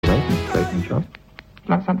morning, John. Would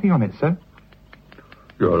you like something on it, sir?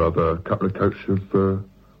 Yeah, I'll have a couple of coats of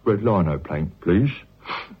red lino paint, please.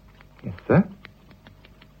 Yes, sir.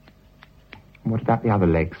 And what about the other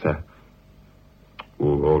leg, sir?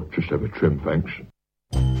 Well, I'll just have a trim, thanks.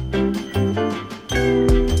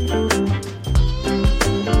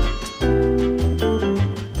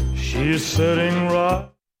 She's sitting right.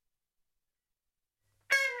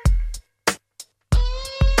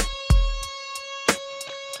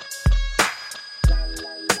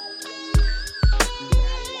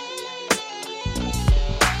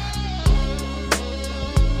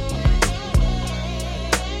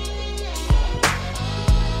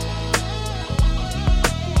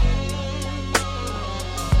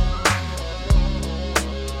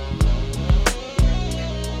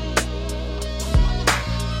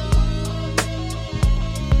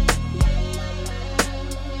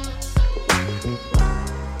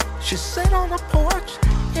 She sat on the porch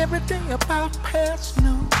every day about past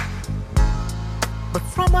noon. But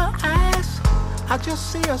from her eyes, I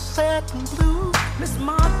just see a sad and blue. Miss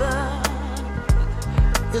Martha,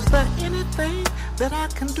 is there anything that I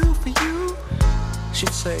can do for you?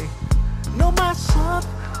 She'd say, no, my son,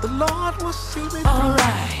 the Lord will see me through. All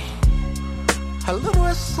right. Her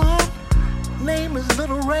littlest son, name is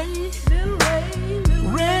Little Ray. Little Ray,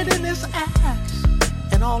 red in his eyes,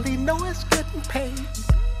 and all he know is getting paid.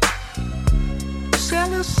 Sell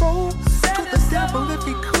his soul to the devil if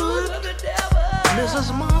he could.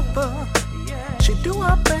 Mrs. Martha, she do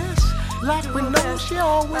her best, like we know she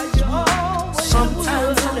always would.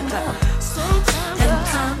 Sometimes and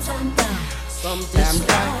times and down. Sometimes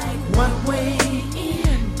like one way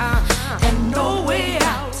in and no way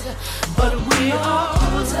out. But we all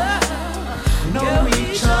know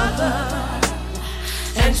each other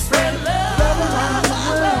and spread love around the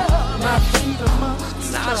world. Not hate amongst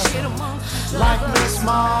each other. Like Miss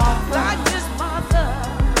Martha. Like Miss Martha.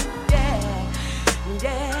 Yeah.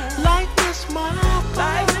 Yeah. Like Miss Martha.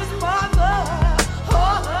 Like Miss Martha.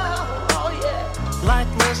 Oh, yeah. Like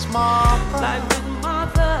Miss Martha. Like Miss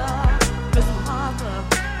Martha. Miss Martha.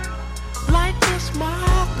 Like Miss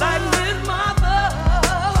Martha. Like Miss Martha.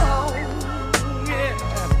 Oh, yeah.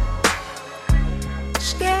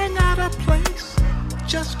 Staring at a place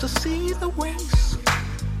just to see the waste.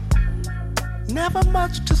 Never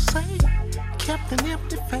much to say. Kept an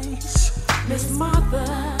empty face. Miss Martha,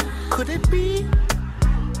 could it be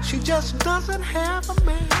she just doesn't have a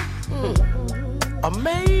man? Or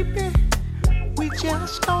maybe we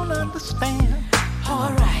just don't understand.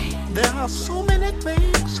 Alright, there are so many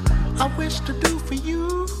things I wish to do for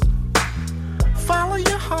you. Follow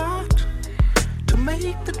your heart to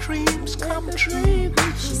make the dreams come true.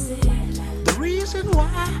 The reason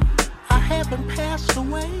why I haven't passed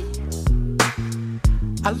away,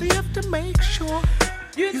 I live to make sure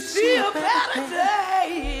you see a better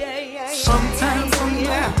day. Sometimes I'm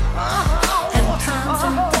down, and times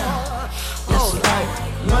I'm down. It's like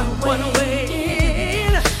one way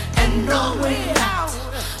in and no way out.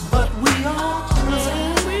 But we all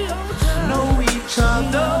know each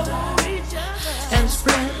other and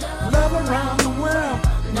spread love around the world,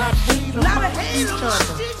 not hate amongst each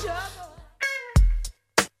other.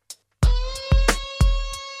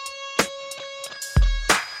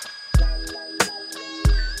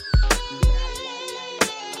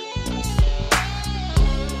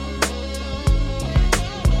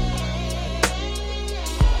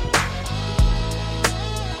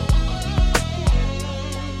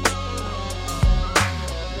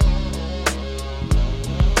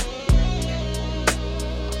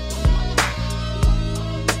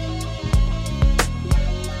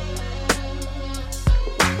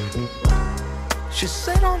 She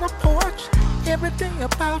sat on the porch every day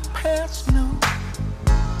about past noon.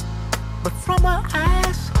 But from her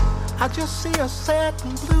eyes, I just see a sad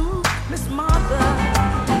and blue. Miss Martha,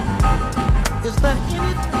 is there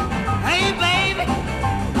anything? Hey, baby,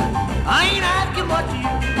 I ain't asking what you.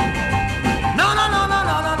 No,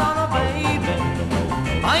 baby,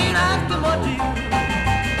 I ain't asking what you.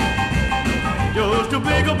 Just a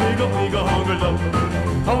bigger hungry love.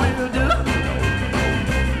 I will do.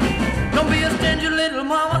 Don't be a stingy little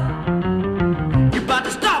mama. You about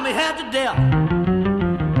to stop me half to death.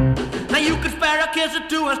 Now you could spare a kiss or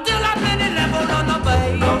two and still have many levels on the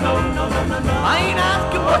bay. No. I ain't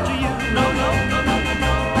asking what you use. No.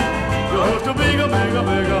 Just a bigger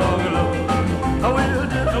hungry love. I will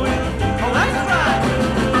do. Oh, that's right.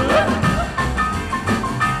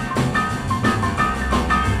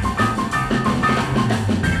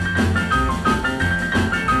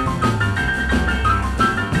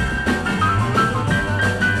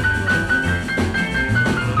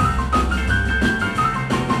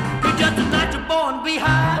 Just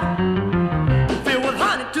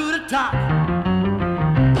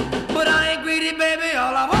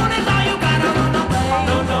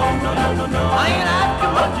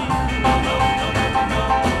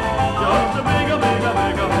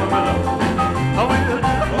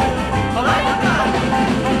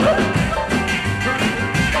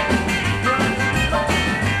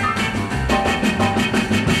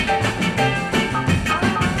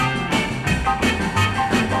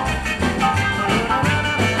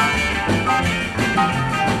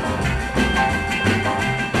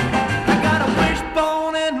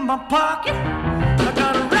pocket. I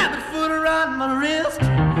got a rabbit foot around my wrist.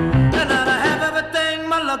 And I have everything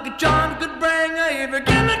my lucky charms could bring. If you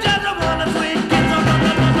give me just a one sweet kiss,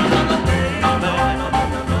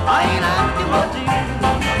 I ain't asking much of you.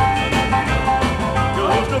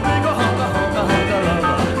 Just a big hunka lover.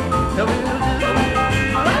 That will do.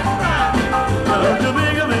 That's right. Just a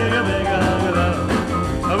big hunka lover.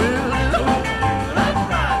 I will do. That's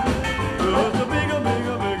right. Just a big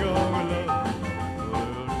hunka lover.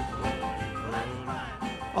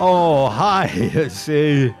 Oh, hi. It's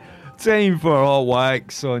time for Hot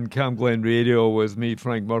Wax on Cam Glen Radio with me,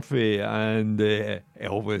 Frank Murphy, and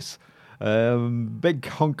Elvis. Big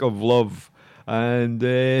hunk of love. And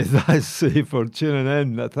that's for tuning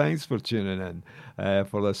in. Thanks for tuning in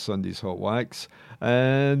for this Sunday's Hot Wax.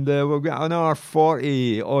 And we've got another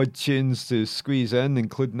 40 odd tunes to squeeze in,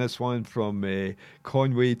 including this one from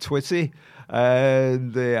Conway Twitty.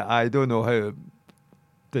 And I don't know how it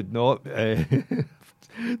did not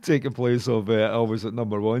take the place of Elvis at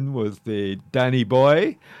number one with Danny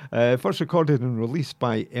Boy. First recorded and released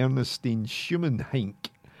by Ernestine Schumann-Heink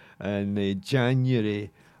in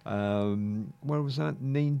January. Where was that?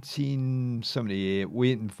 1978.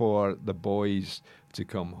 Waiting for the boys to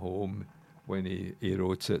come home when he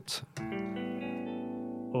wrote it.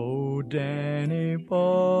 Oh, Danny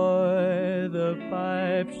boy, the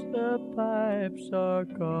pipes are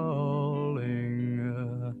calling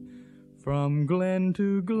from glen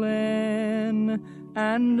to glen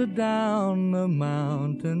and down the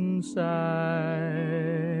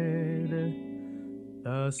mountainside.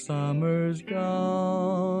 The summer's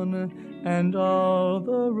gone and all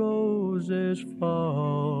the roses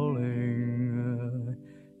falling.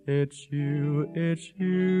 It's you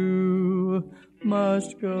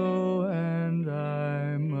must go and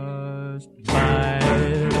I must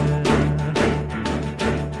bide.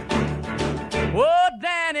 Oh,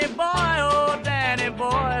 Danny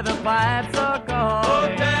boy, the pipes are calling. Oh,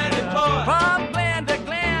 Danny boy, from glen to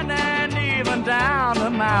glen and even down the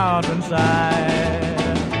mountainside.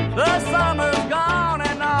 The summer's gone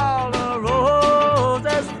and all the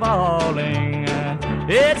roses falling.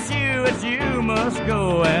 It's you must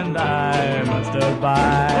go and I must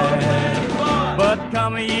abide. Oh, but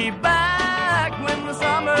come ye back when the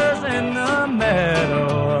summer's in the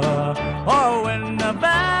meadow, or when the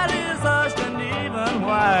valley's hushed and even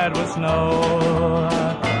white with snow.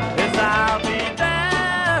 It's I'll be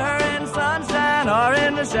there in sunshine or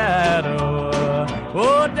in the shadow.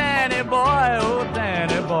 Oh, Danny boy, I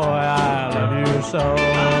love you so.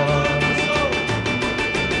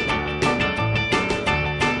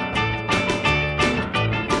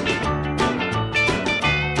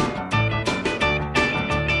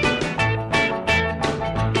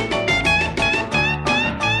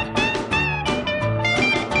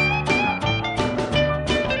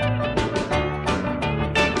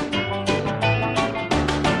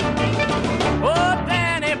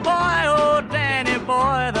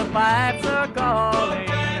 Pipes are calling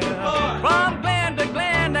from glen to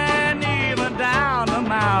glen and even down the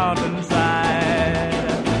mountainside.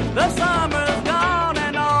 The summer's gone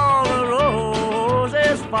and all the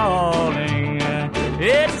roses falling.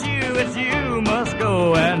 It's you must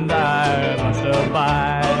go and I must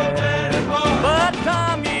abide. But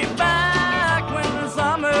come ye back when the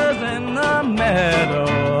summer's in the meadow,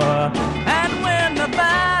 and when the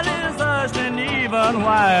valley's hushed and even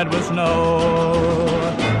white with snow.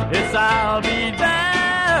 It's I'll be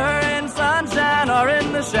there in sunshine or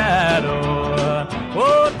in the shadow.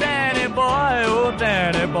 Oh, Danny boy,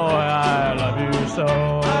 I love you so.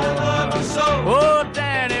 I love you so. Oh,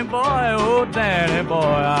 Danny boy,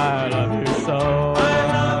 I love you so. I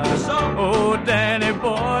love you so. Oh, Danny boy,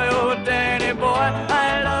 I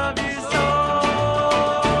love you so.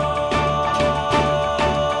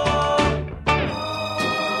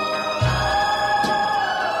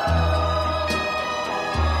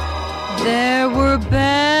 There were bells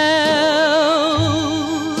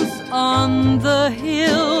on the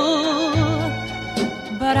hill,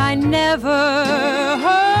 but I never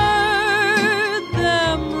heard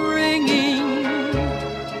them ringing.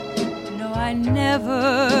 No, I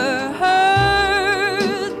never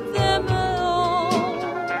heard them at all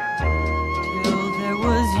till there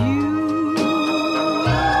was you.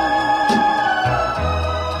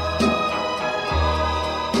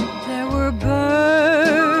 There were birds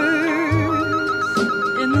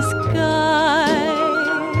in the sky,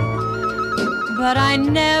 but I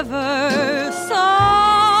never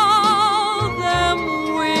saw them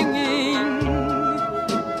winging.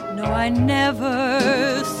 No, I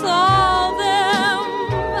never saw them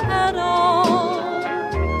at all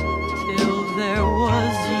till there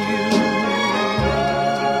was you.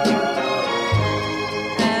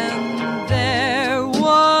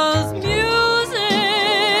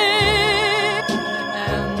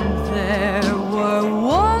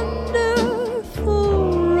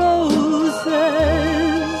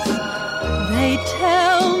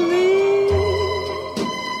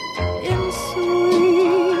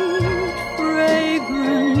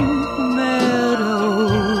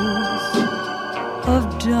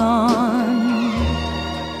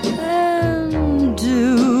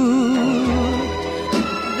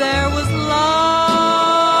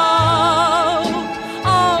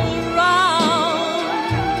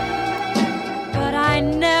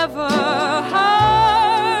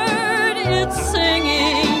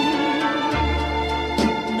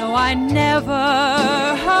 I never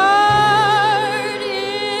heard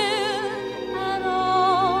it at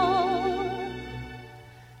all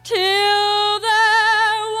till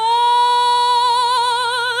there was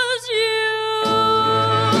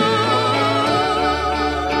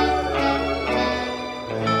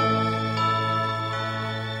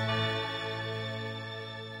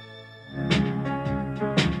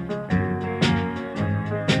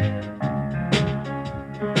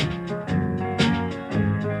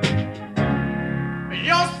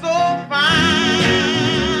You're so fine.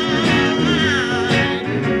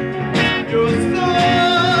 You're so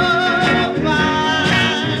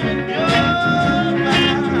fine. You're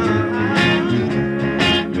mine.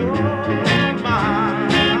 You're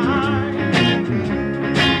mine.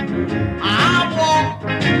 I walk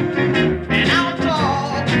and I'll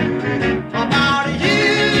talk about you.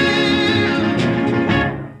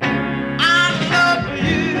 I love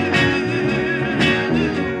you.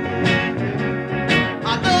 I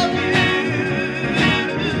love you.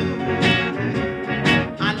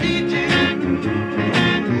 I need you.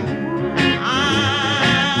 I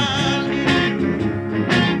need you.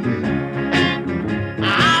 I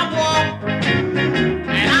walk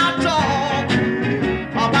and I talk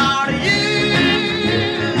about you.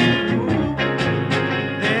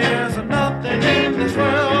 There's nothing in this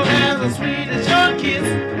world as sweet as your kiss.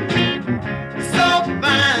 It's so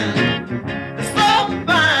fine. It's so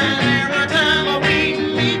fine. Every time we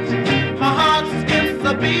meet, my heart skips a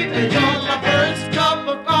beat. And you're my first cup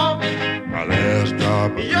of coffee. My last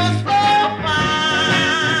drop. You're so fine.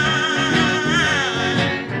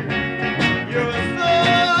 You're so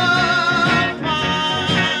fine.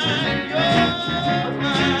 You're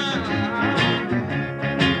mine.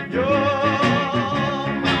 You're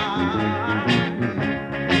mine.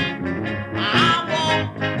 I walk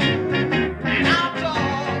and I'll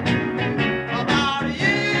talk about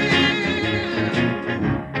you.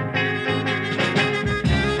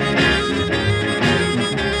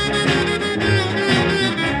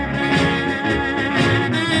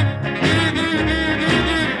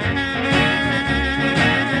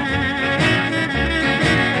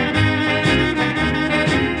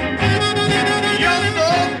 You're so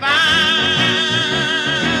fine.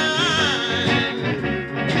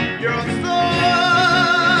 You're so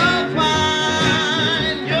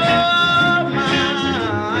fine. You're mine.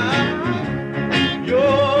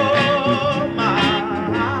 You're mine.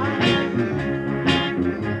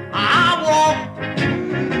 I walk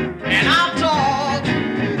and I'll talk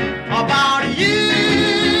about you.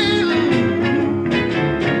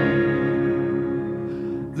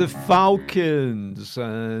 The Falcons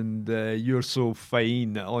and You're So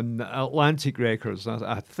Fine on Atlantic Records.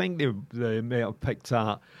 I think they may have picked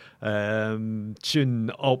that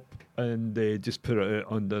tune up and just put it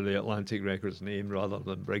out under the Atlantic Records name rather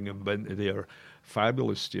than bring them into their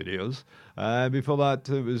fabulous studios. Before that,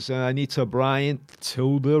 it was Anita Bryant,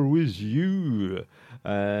 Till There Was You.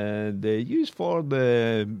 And used for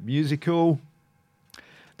the musical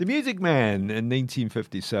The Music Man in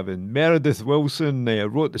 1957. Meredith Wilson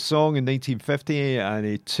wrote the song in 1950 and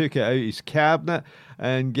he took it out his cabinet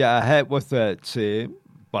and got a hit with it,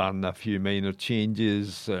 barring a few minor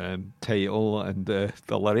changes, title and the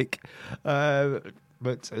lyric.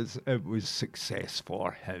 But it was success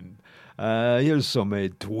for him. Here's some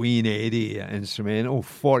Dwayne Eddy instrumental,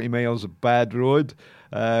 40 Miles of Bad Road,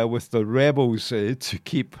 with the Rebels to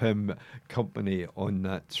keep him company on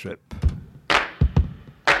that trip.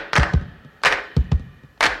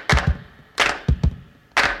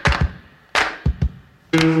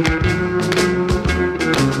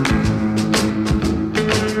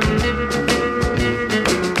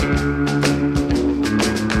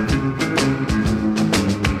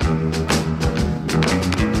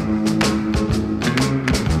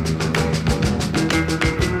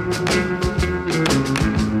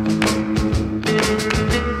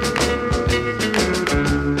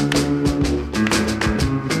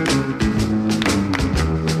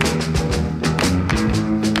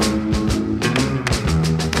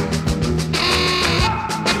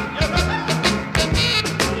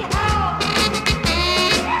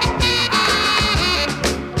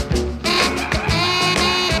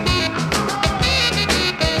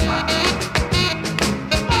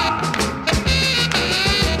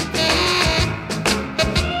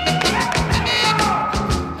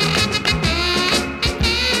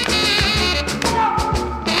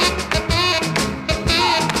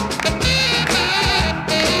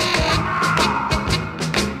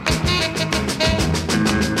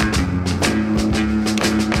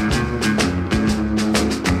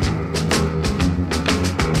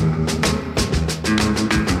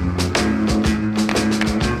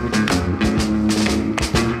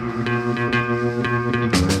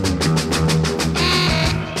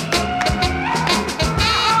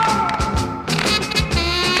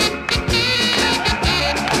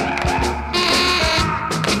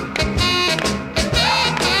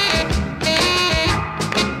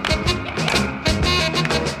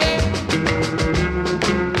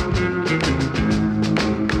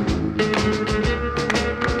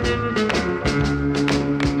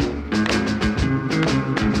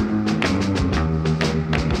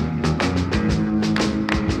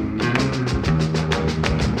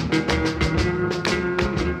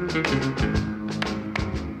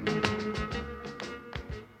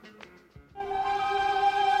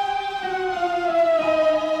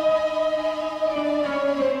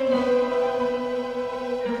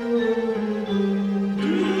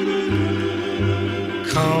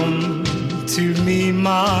 to me,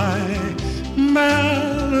 my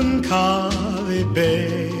melancholy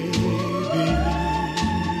baby.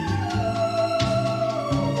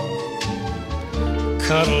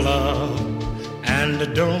 Cuddle up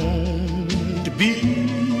and don't be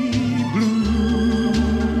blue.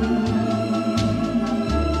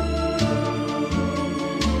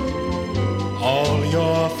 All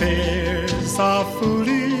your fears are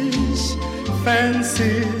foolish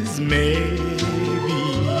fancies, maybe.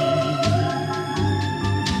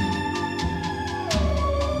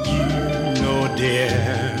 You know, dear,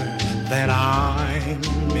 that I'm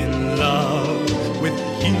in love with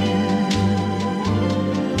you.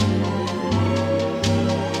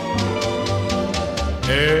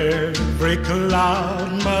 Every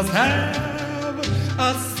cloud must have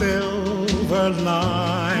a silver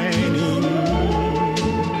lining.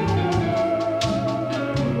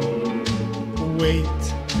 Wait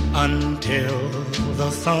until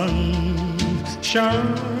the sun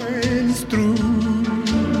shines through.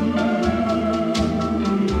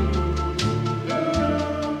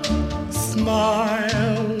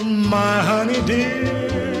 Smile, my honey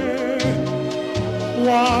dear,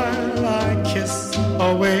 while I kiss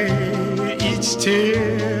away each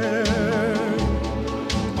tear,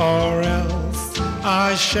 or else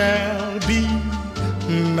I shall be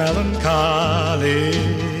melancholy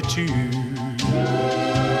too.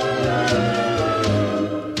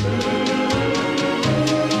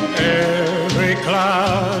 Every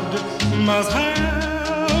cloud must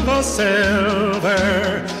have a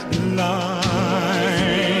silver lining.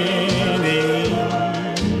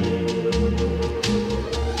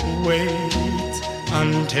 Wait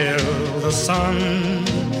until the sun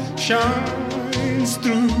shines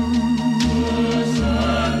through. The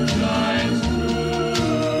sun shines through.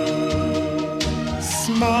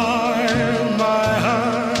 Smile, my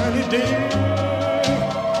honey dear,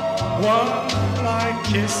 while I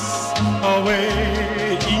kiss away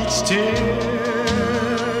each tear,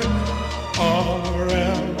 or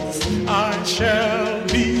else I shall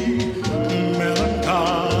be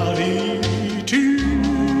melancholy too.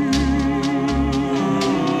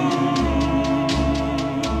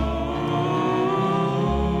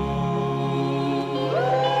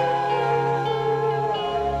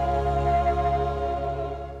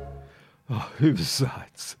 Oh, who was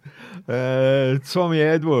that? Tommy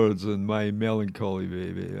Edwards and My Melancholy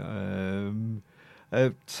Baby.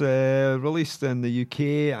 It released in the UK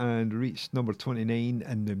and reached number 29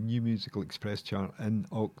 in the New Musical Express chart in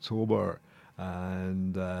October.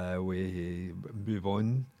 And we move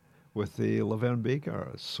on with the Laverne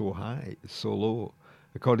Baker, So High, So Low.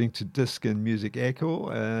 According to Disc and Music Echo,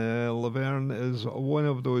 Laverne is one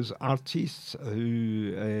of those artists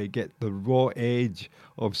who get the raw edge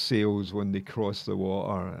of sales when they cross the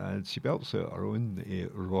water, and she belts out her own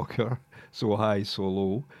rocker, So High, So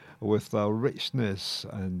Low, with a richness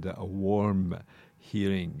and a warm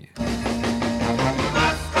hearing.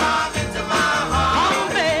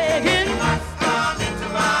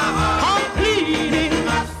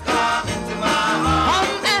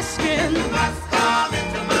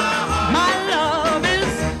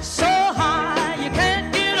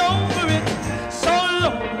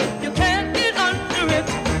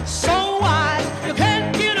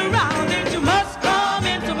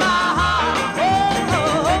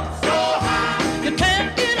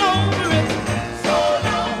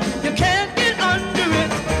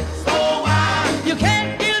 So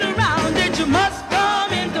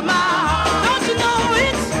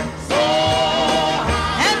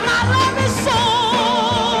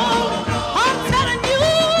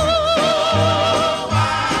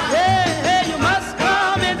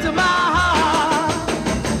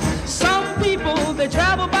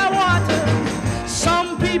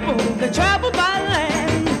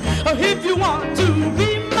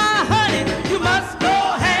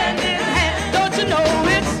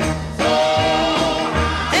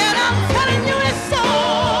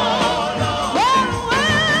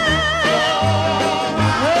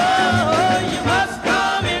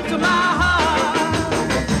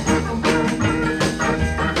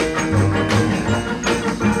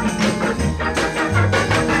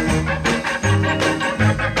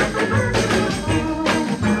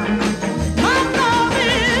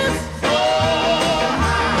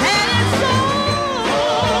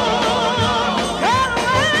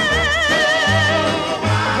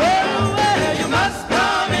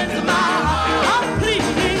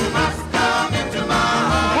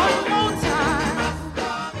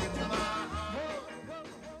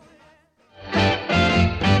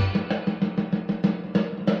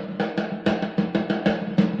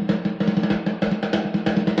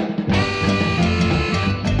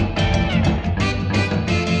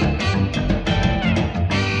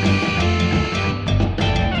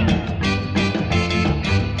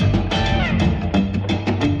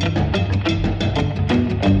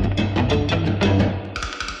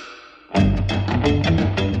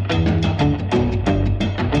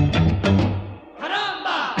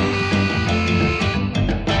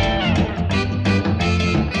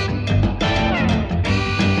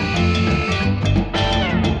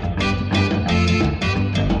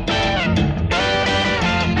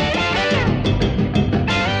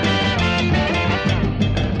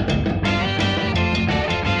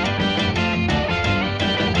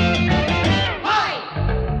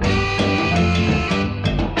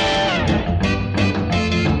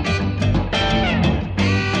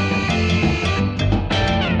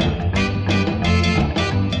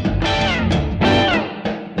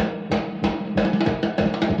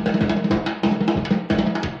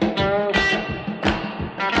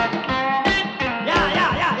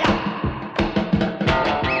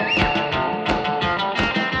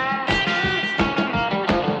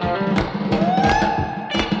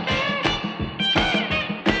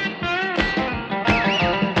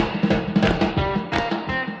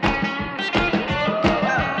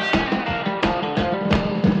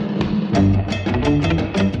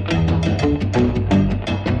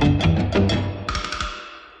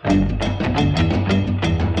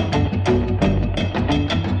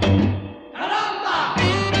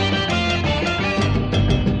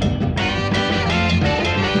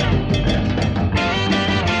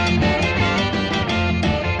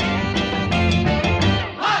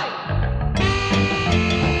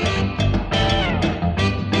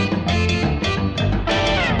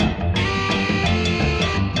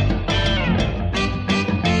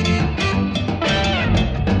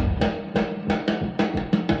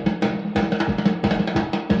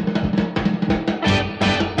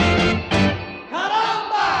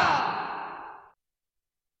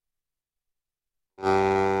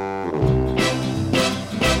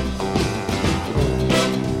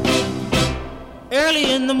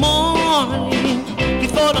early in the morning,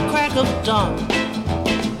 before the crack of dawn.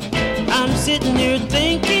 I'm sitting here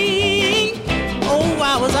thinking, oh,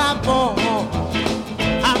 why was I born?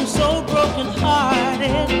 I'm so broken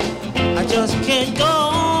hearted, I just can't go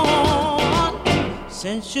on.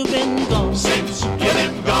 Since you've been gone, Since you've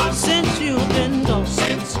been gone, since you've been gone,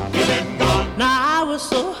 since you've been gone. now I was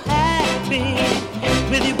so happy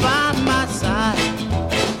with you by my side.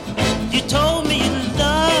 You told me you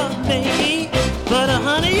loved me, but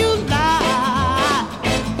honey, you lied.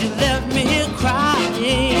 You left me here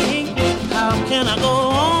crying. How can I go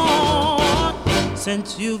on?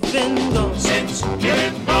 Since you've been gone, Since you've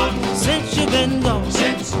been gone, since you've been gone,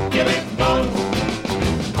 since you've been gone.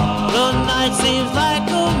 the night seems like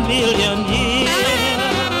a million years.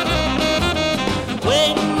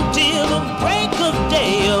 Waiting till the break of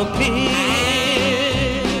day appears.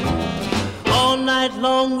 All night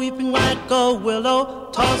long weeping like a willow,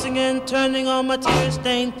 tossing and turning on my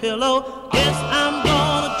tear-stained pillow. Guess I'm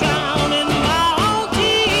gonna drown in my own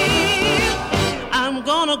tears. I'm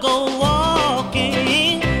gonna go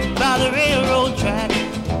walking by the railroad track.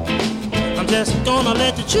 I'm just gonna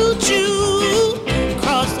let the choo-choo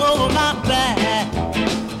cross over my back.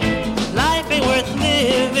 Life ain't worth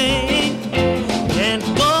living, can't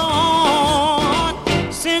go on.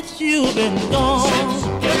 Since you've been gone,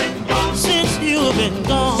 since you've been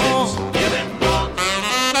gone.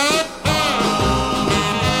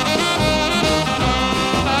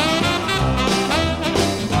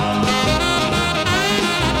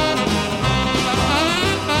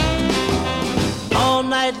 All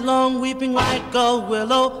night long weeping like a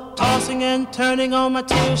willow, tossing and turning on my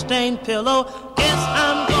tear-stained pillow. Guess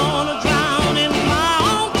I'm gonna drown in my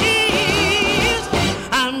own tears.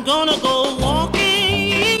 I'm gonna go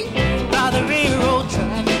walking by the railroad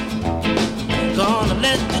track. Gonna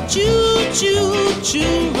let the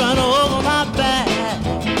choo-choo-choo run over my back.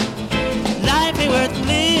 Life ain't worth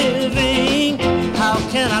living, how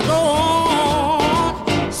can I go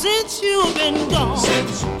on? Since you've been gone,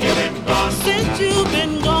 Since you've been gone, since you've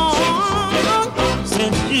been gone,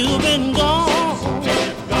 since you've been gone,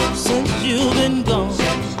 since you've been gone.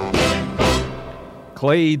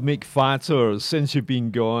 Clyde McFatter, Since You've Been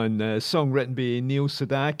Gone, a song written by Neil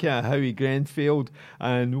Sedaka, Howie Grenfell,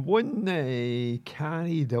 and one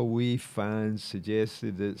carried away fan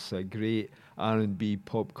suggested it's a great R&B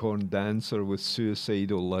popcorn dancer with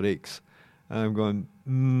suicidal lyrics. I'm going,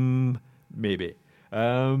 maybe.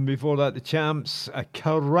 Before that, The Champs,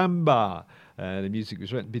 Caramba. The music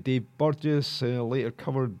was written by Dave Burgess, later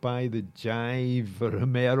covered by the Jive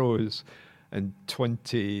Romeros in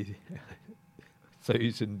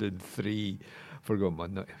 2003. Forgot my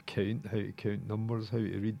count, how to count numbers, how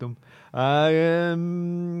to read them.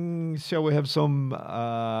 Shall we have some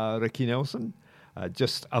Ricky Nelson?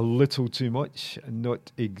 Just a little too much,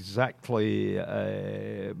 not exactly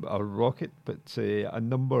a rocket, but a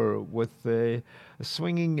number with a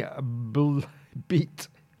swinging beat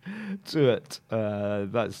to it.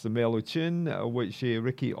 That's the mellow tune, which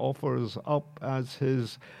Ricky offers up as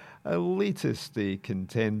his latest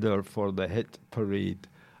contender for the hit parade.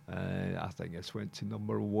 I think this went to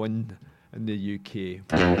number 1 in the UK.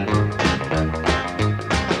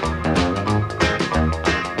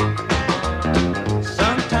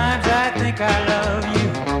 Sometimes I think I love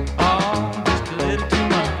you, oh, just a little too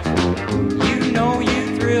much. You know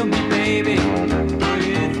you thrill me, baby,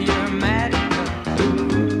 with your magic touch.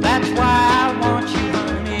 That's why I want you,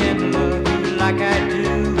 honey, and love you like I do.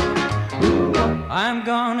 I'm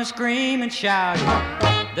gonna scream and shout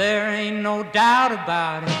it, there ain't no doubt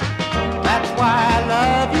about it. That's why I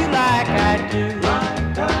love you like I do.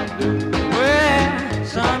 Well,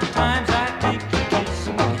 sometimes I think you kiss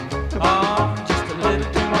me, oh, just a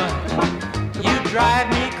little too much. You drive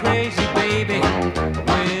me crazy, baby,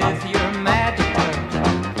 with your magic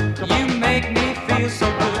touch. You make me feel so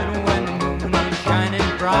good when the moon is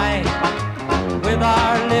shining bright, with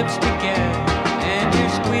our lips together, and you're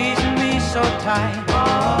squeezing me so tight.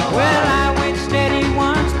 Well, I went steady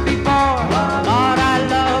once before, thought I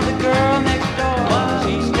loved the girl next door.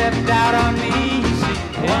 She stepped out on me, you see,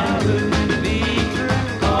 it couldn't be true.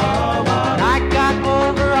 I got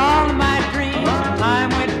over all of my dreams, time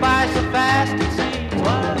went by so fast it seems.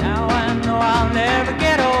 Now I know I'll never get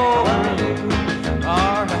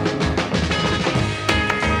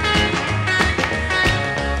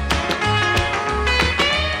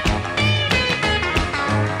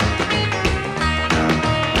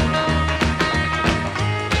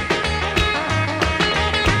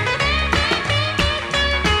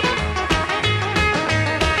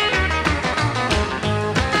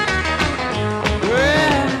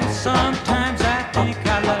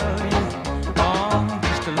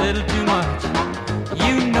little too much.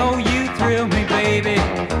 You know you thrill me, baby,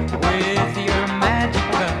 with your magic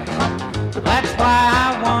touch. That's why I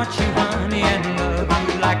want you, honey, and love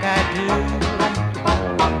you like I do.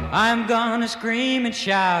 I'm gonna scream and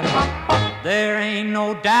shout it, there ain't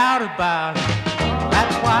no doubt about it.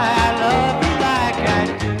 That's why I love you like I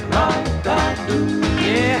do.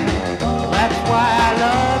 Yeah, that's why I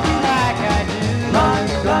love you like I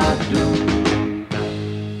do.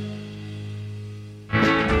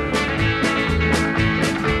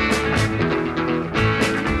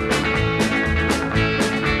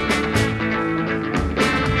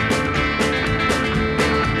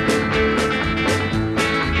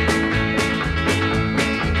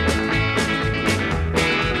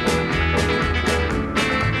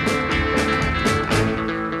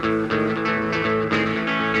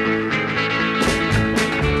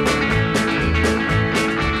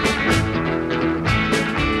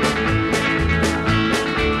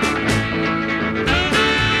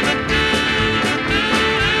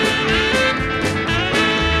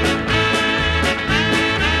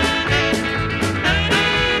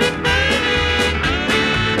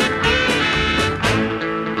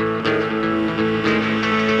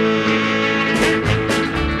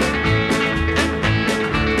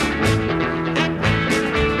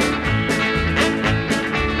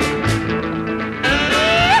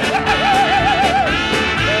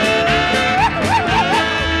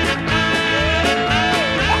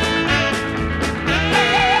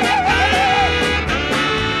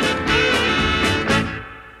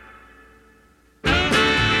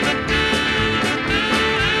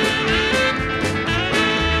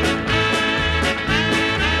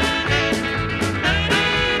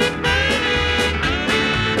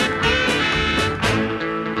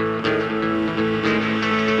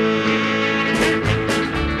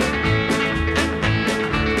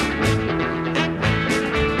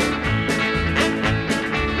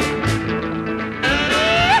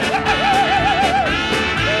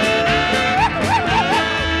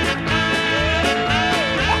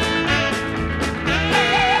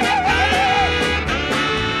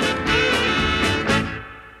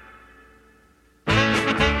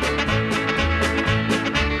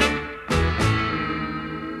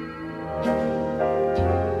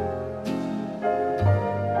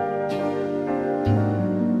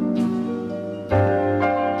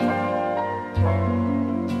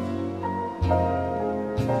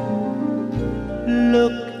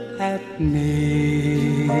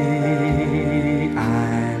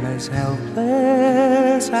 I'm as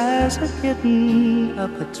helpless as a kitten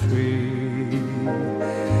up a tree,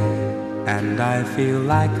 and I feel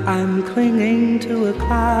like I'm clinging to a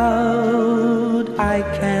cloud I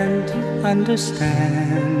can't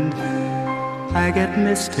understand. I get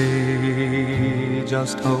misty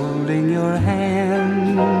just holding your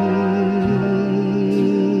hand.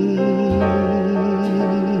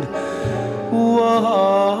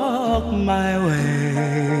 Walk my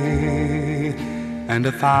way, and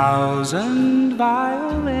 1,000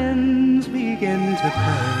 violins begin to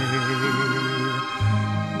play.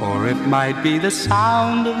 Or it might be the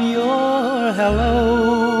sound of your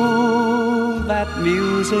hello, that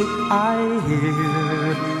music I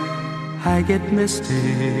hear. I get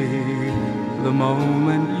misty the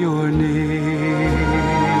moment you're near.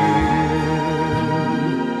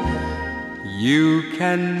 You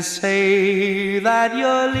can say that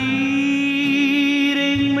you're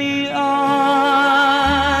leading me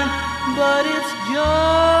on, but it's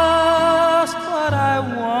just what I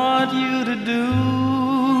want you to do.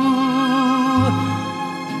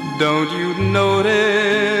 Don't you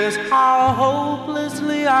notice how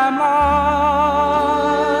hopelessly I'm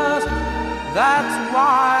lost? That's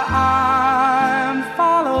why I'm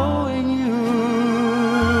following you.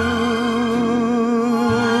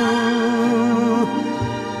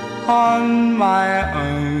 On my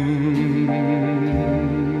own,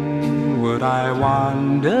 would I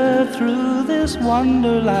wander through this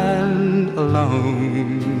wonderland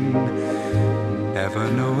alone, never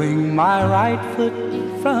knowing my right foot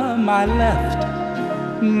from my left,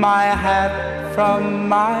 my hat from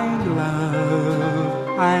my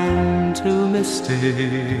glove. I'm too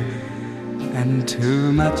misty and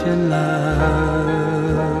too much in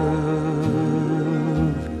love.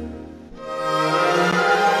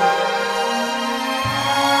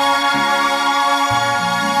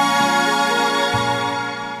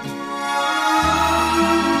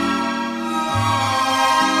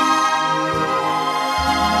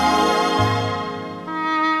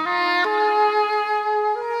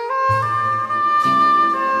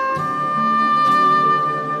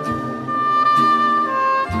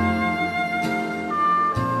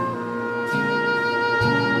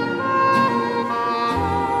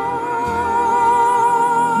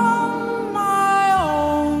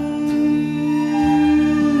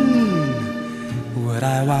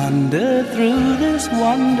 through this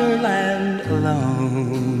wonderland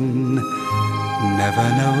alone, never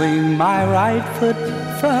knowing my right foot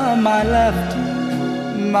from my left,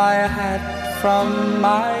 my hat from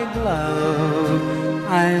my glove.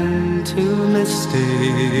 I'm too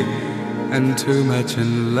misty and too much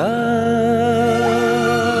in love.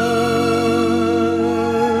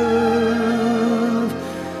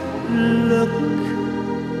 Look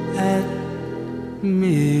at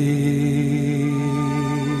me.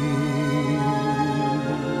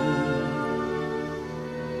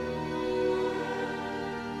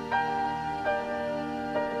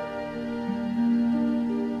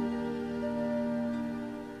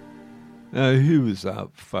 Now, who was that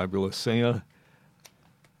fabulous singer?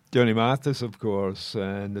 Johnny Mathis, of course,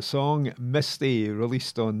 and the song Misty,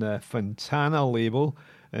 released on the Fontana label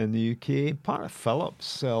in the UK, part of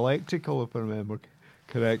Philips Electrical, if I remember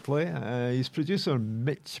correctly. His producer,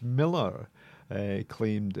 Mitch Miller,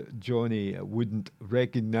 claimed Johnny wouldn't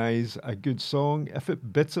recognise a good song if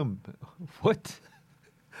it bit him. What?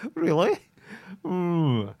 Really? I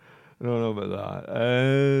don't know about that.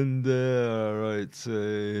 And,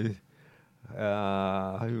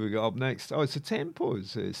 who we got up next? Oh, it's the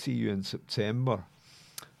Tempos. See You in September.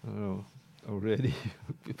 I don't know, already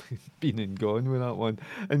been and gone with that one.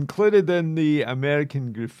 Included in the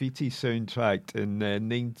American Graffiti soundtrack in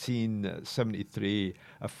 1973.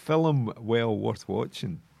 A film well worth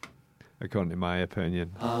watching, according to my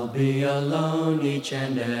opinion. I'll be alone each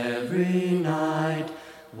and every night.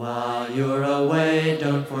 While you're away,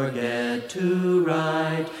 don't forget to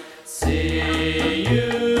write. See you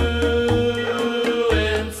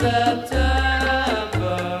in September.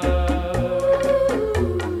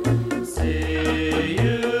 See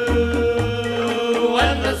you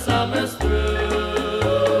when the summer's through.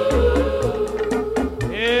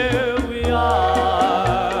 Here we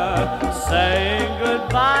are, saying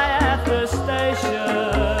goodbye at the station.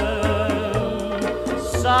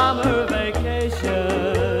 Summer vacation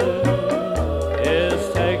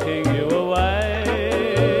is taking you away.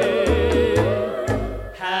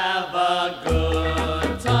 Have a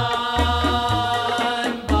good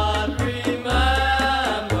time, but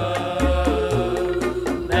remember,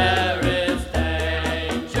 there is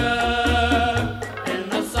danger in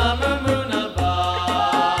the summer moon above.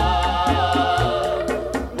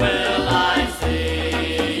 Will I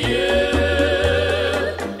see you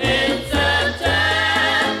in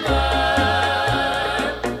September,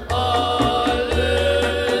 or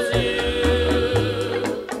lose you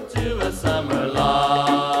to a summer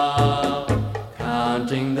love?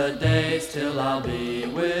 Counting the days till I'll be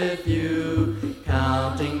with you,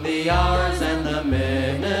 counting the hours and the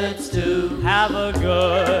minutes too. Have a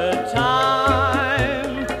good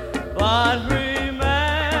time, but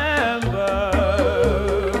remember,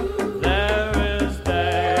 there is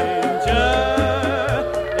danger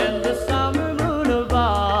in the summer moon above.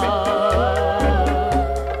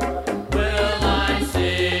 Will I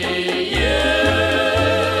see you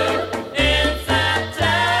in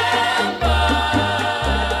September,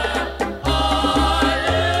 or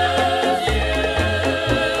lose you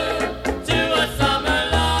to a summer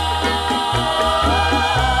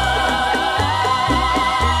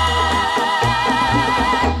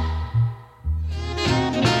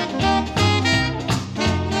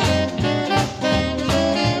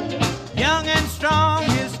Young and strong,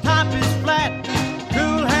 his top is flat.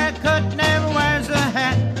 Cool haircut, never wears a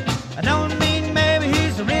hat. I don't mean maybe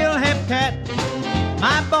he's a real hip cat.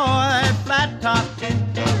 My boy, flat top,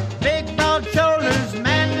 big broad shoulders,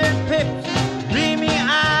 mandarin pips, dreamy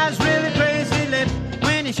eyes, really crazy lips.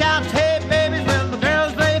 When he shouts, hey baby, well the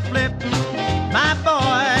girls they flip. My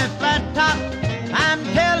boy, flat top, I'm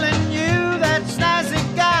telling you that snazzy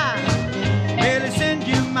guy really sends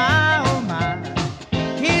you my oh my.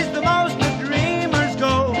 He's the most the dreamers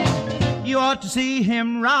go. You ought to see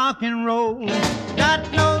him rock and roll. Got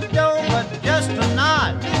no dough, but just a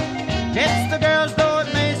nod. Gets the girls, though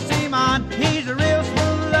it may seem odd. He's a real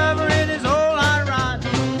smooth lover in his old hot rod.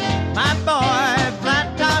 My boy,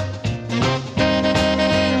 flat top.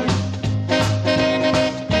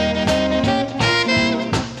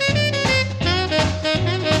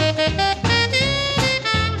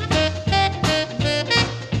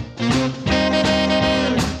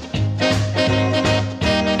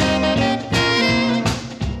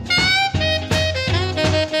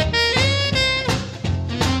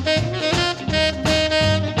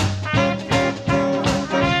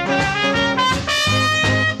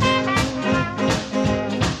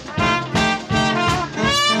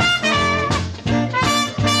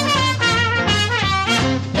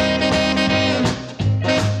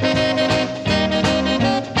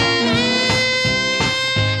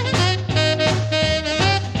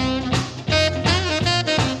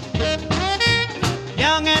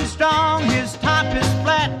 young and strong, his top is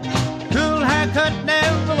flat. Cool haircut,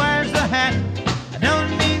 never wears the hat. I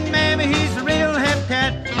don't mean maybe he's a real hip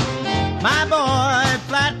cat. My boy,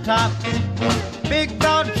 flat top. Big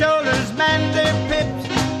broad shoulders, manly pips.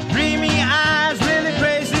 Dreamy eyes, really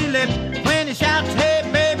crazy lips. When he shouts, hey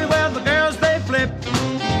baby, well the girls they flip.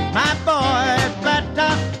 My boy, flat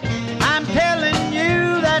top. I'm telling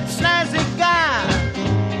you, that snazzy guy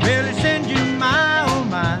really sends you my, oh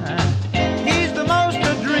my. He's the most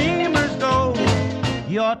a dreamer's goal.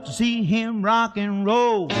 You ought to see him rock and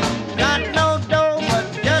roll. Got no dough, but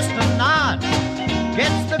just a nod.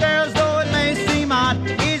 Gets the girls, though it may seem odd.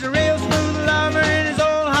 He's a real smooth lover in his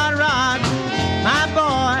old hot rod. My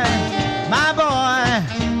boy, my boy,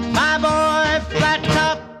 my boy, flat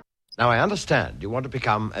top. Now, I understand you want to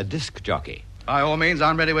become a disc jockey. By all means,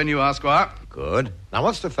 I'm ready when you are, Squire. Good. Now,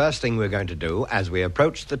 what's the first thing we're going to do as we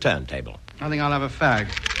approach the turntable? I think I'll have a fag.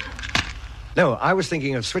 No, I was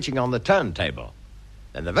thinking of switching on the turntable.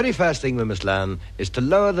 Then the very first thing we must learn is to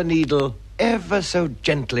lower the needle ever so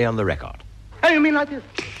gently on the record. Oh, you mean like this?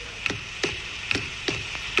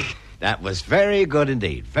 That was very good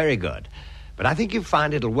indeed, very good. But I think you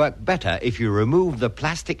find it'll work better if you remove the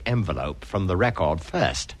plastic envelope from the record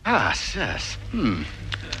first. Ah, yes.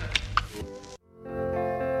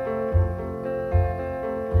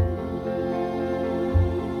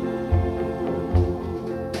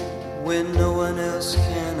 When no one else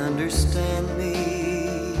can understand me,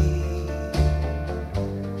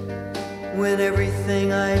 when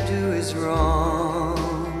everything I do is wrong,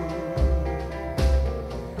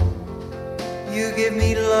 you give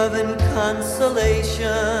me love and consolation.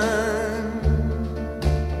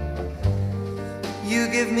 You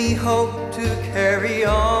give me hope to carry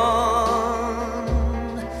on,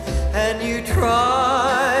 and you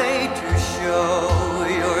try to show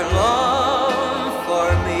your love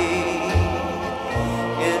for me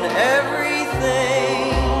in everything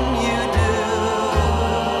you do.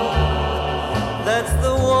 That's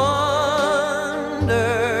the wonder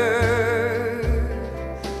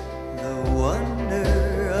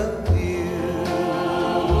of you.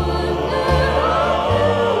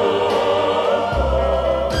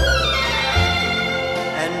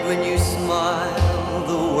 And when you smile,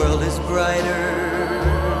 the world is brighter.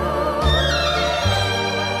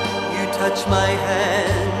 You touch my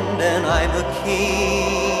hand and I'm a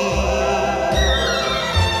king.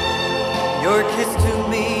 Your kiss to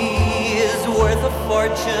me is worth a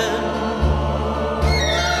fortune.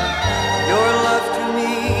 Your love to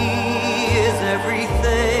me is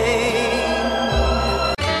everything.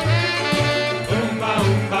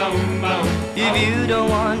 If you don't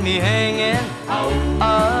want me hanging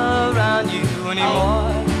around you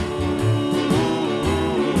anymore,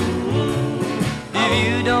 if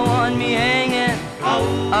you don't want me hanging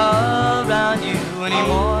around you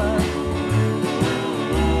anymore,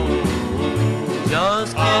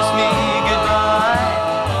 just kiss me goodbye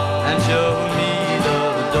and show me the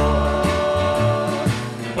door.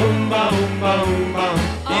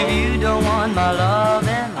 If you don't want my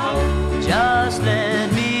loving, just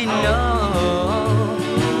let me know.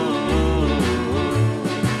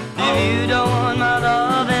 If you don't want my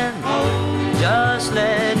loving, just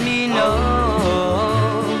let me know.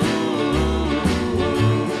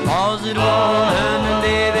 'Cause it won't hurt me,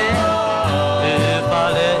 baby, if I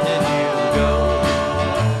let you go.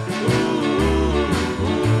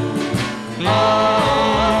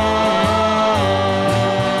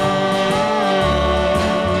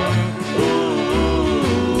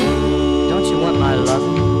 Don't you want my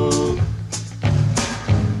loving?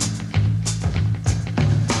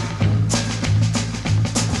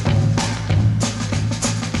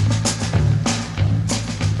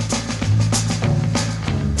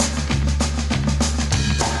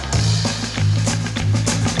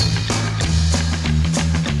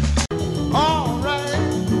 All right.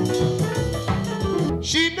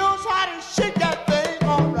 She knows how to shake that thing.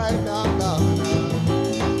 All right, now.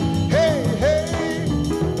 Hey, hey.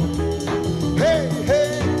 Hey,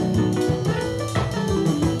 hey.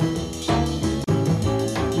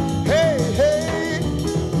 Hey, hey.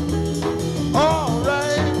 All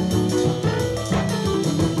right.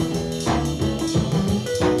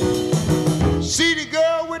 See the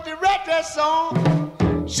girl with the red dress on.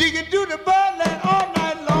 She can do the Birdland all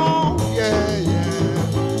night long. Yeah, yeah.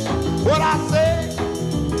 What I say?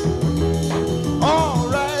 All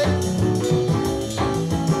right.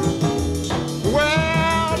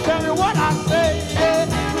 Well, tell me what I say. Yeah.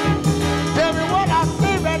 Tell me what I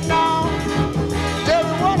say right now. Tell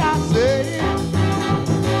me what I say.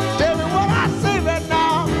 Tell me what I say right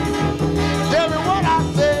now. Tell me what I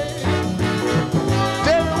say.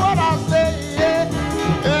 Tell me what I say. Yeah.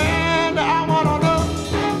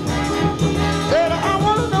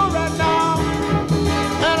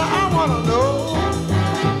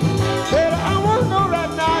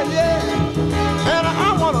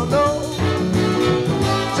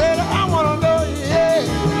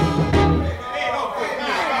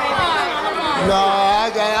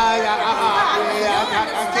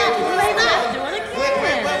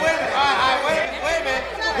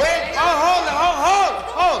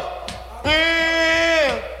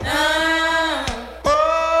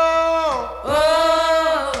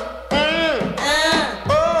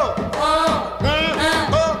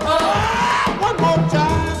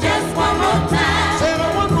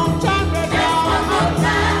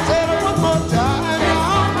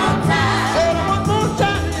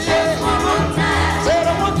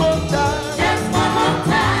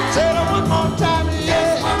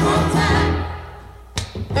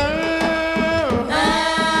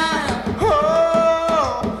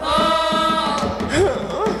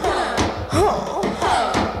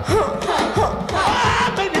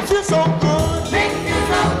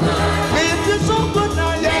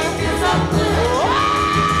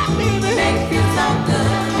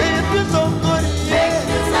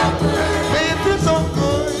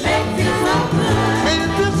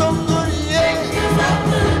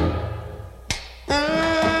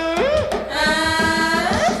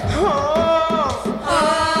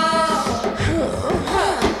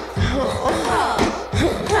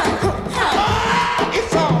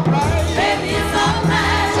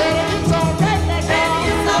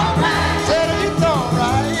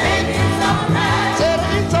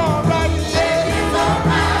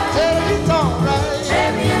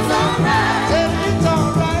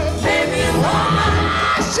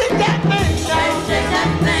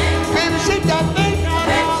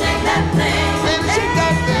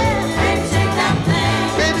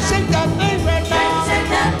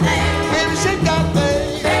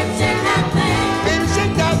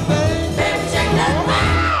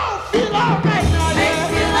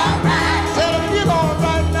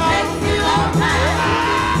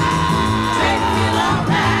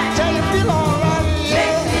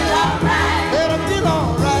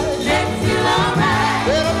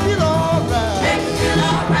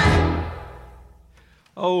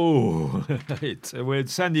 Right. With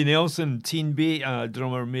Sandy Nelson, Teen Beta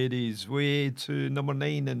drummer made his way to number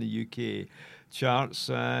 9 in the UK charts,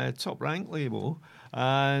 top rank label.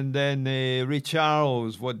 And then Ray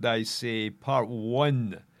Charles, What Did I Say, Part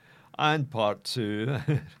 1 and Part 2.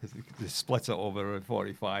 They split it over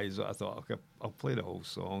 45, so I thought, okay, I'll play the whole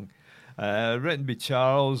song. Written by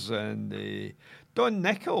Charles, and Don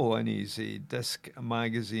Nickel in his Disc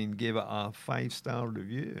magazine gave it a 5-star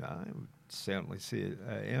review. I would certainly say it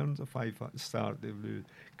earns a 5-star review.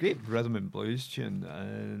 Great rhythm and blues tune,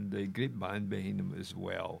 and a great band behind them as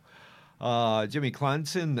well. Jimmy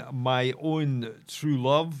Clanton, My Own True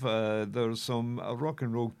Love. There's some rock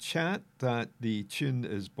and roll chat that the tune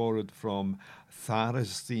is borrowed from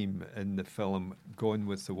Thara's theme in the film Gone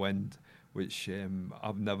with the Wind, which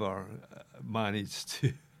I've never managed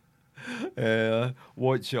to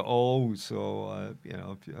watch it all. So,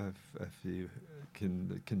 if you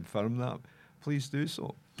can confirm that, please do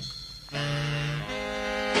so.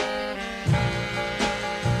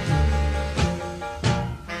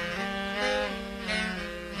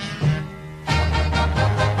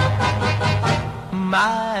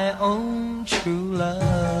 My own true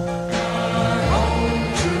love,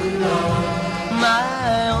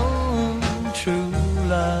 my own true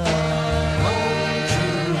love.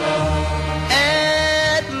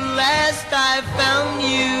 At last I found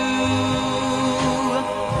you,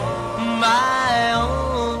 my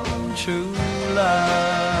own true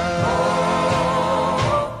love.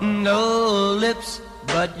 No lips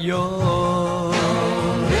but yours,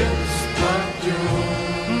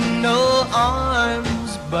 no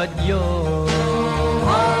arms but yours,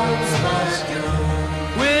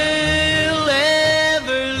 will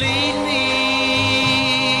ever lead me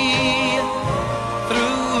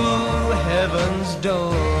through heaven's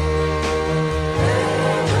door.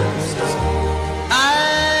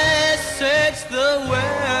 I search the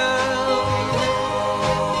world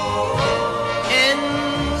in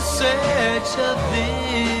search of this.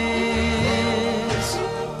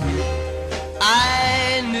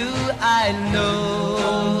 I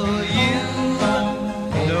know you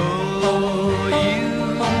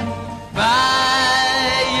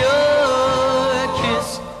by your kiss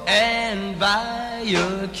and by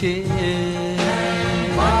your kiss.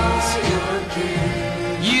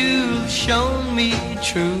 You've shown me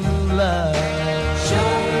true love.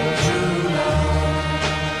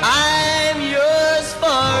 I'm yours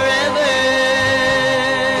forever,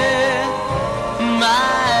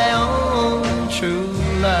 my own true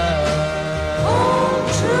love.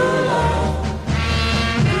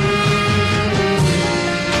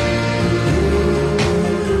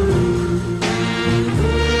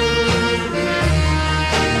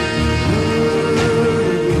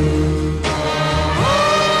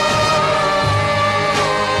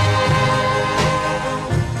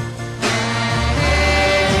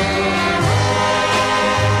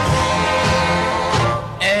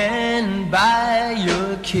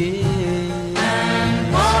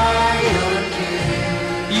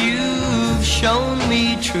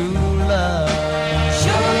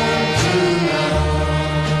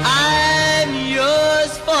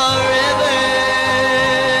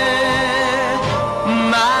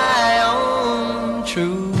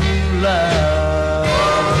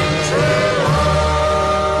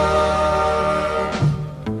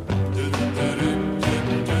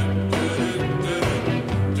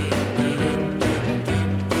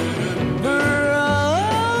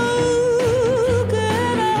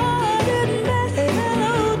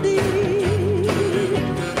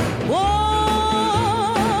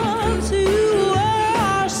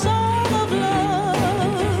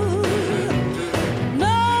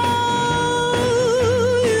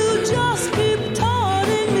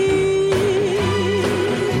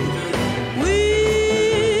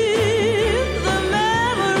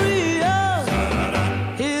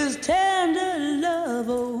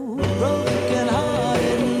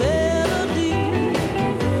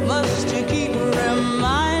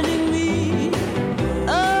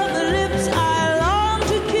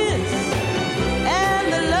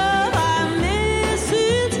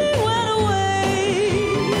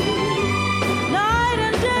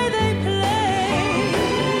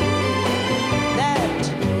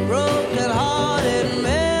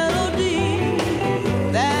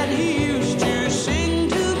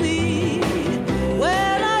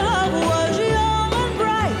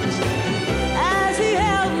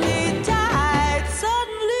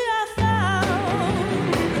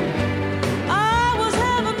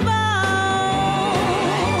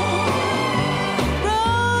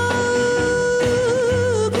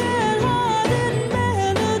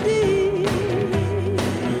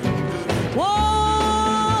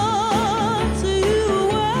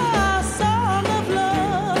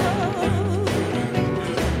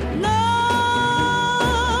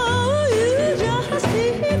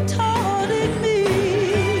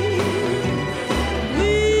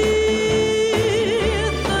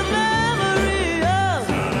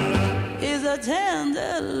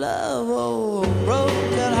 tender love, oh,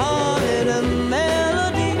 broken-hearted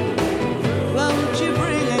melody. Won't you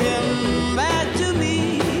bring him back to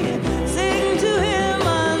me? Sing to him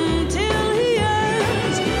until he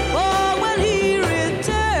yearns. For when he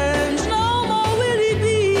returns, no more will he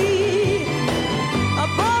be a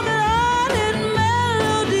broken-hearted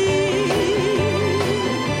melody.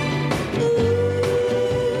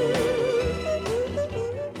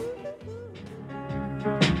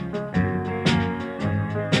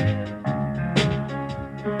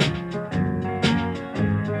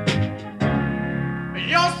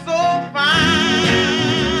 You're so fine.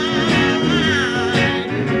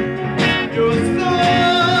 You're so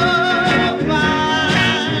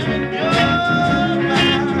fine. You're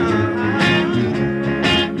mine.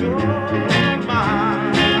 You're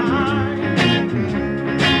mine.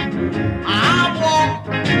 I walk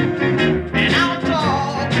and I'll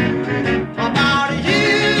talk about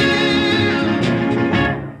you.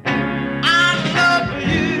 I love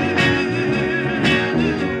you.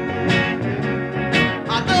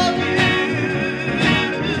 I love you.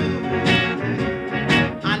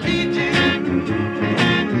 I need you.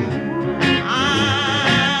 I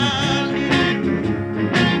need you.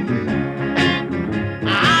 I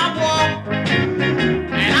walk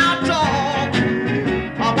and I talk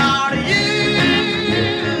about you.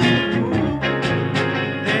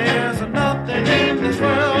 There's nothing in this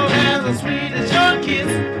world as sweet as your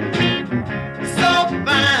kiss. It's so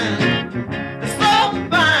fine. It's so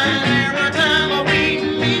fine. Every time we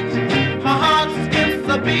meet, my heart skips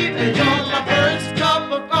a beat. And you're my first cup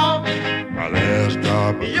of coffee, My last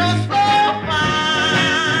drop. you're so fine.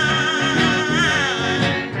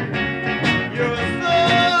 You're so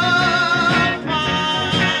fine.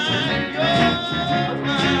 You're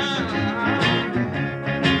mine.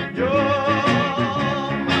 You're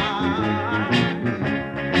mine.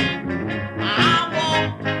 I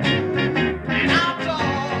walk and I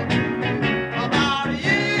talk about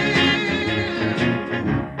you.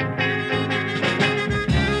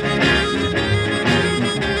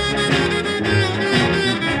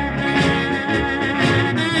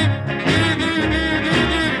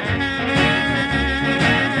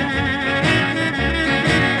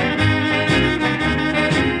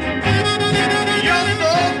 You're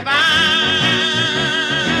so fine.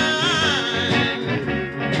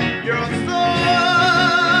 You're so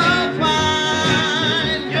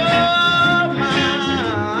fine. You're mine.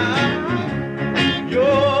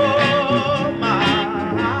 You're mine.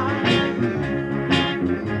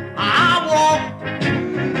 I walk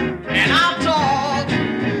and I talk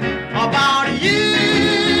about you.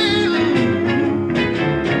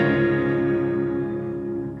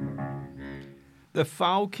 The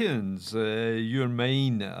Falcons, You're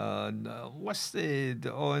Mine, listed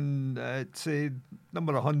on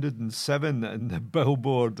number 107 in the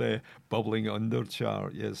Billboard Bubbling Under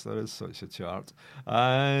chart. Yes, there is such a chart.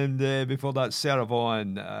 And before that, Sarah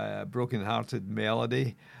Vaughan, Broken Hearted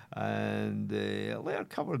Melody. And later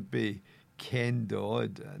covered by Ken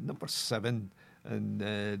Dodd, number 7 in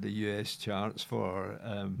the US charts for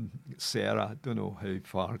Sarah. Don't know how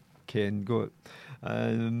far Ken got.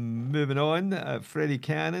 Moving on, Freddie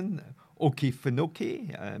Cannon, Okie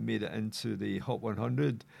Finoki, made it into the Hot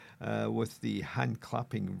 100 with the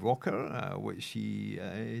hand-clapping rocker, which he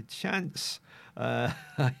chants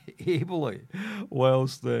ably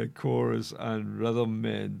whilst the chorus and rhythm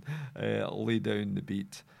men lay down the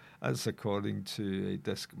beat. That's according to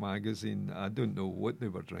Disc Magazine. I don't know what they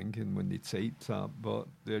were drinking when they typed that, but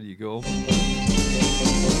there you go.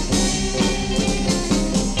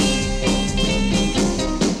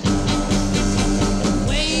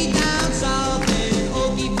 Way down south in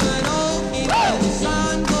Okefenokee, where the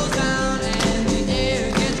sun goes down and the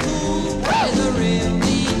air gets cool, there's a real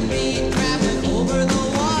neat beat traveling over the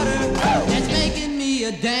water that's making me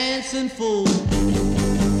a dancing fool.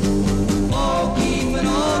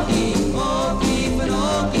 Okefenokee,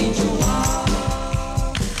 Okefenokee, Chihuahua,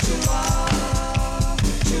 Chihuahua,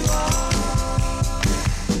 Chihuahua.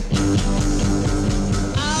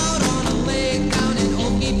 Out on a lake down in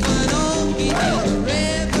Okefenokee, there's a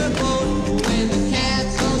riverboat when the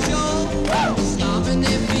cats all show, stomping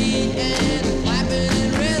their feet and clapping in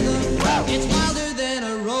rhythm. It's wilder than a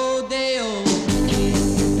rodeo.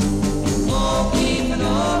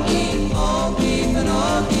 Okefenokee, Okefenokee.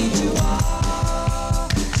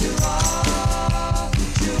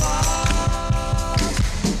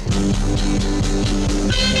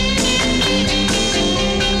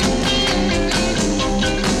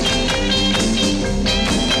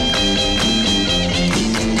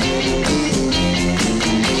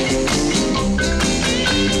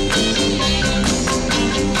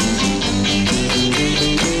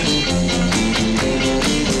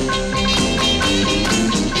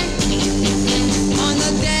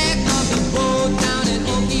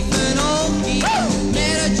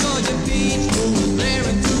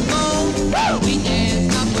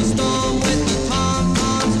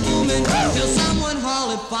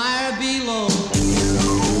 fire below.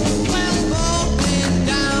 Well, we've all been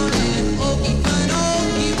down in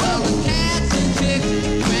Okefenokee, while the cats and chicks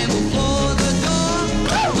scrambled for the door.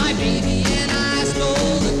 My baby and I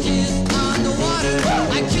stole a kiss on the water.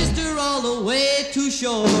 I kissed her all the way to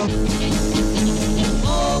shore.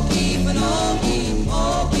 Okefenokee,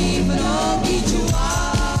 Okefenokee,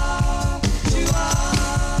 choo-ah,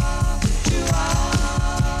 choo-ah, choo-ah.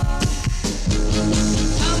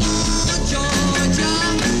 Come on, Georgia.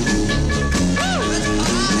 Let's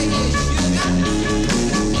party, sugar.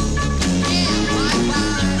 Yeah,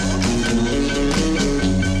 bye-bye, Okefenokee.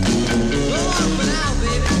 So long for now,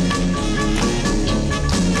 baby.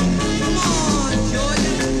 Come on,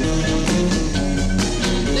 Georgia.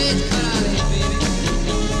 Let's cut out of here, baby.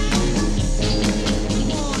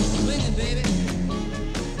 Come on, swinging, baby.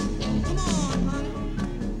 Come on,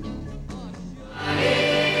 honey.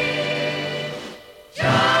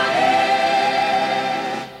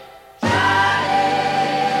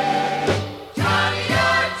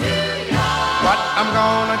 But I'm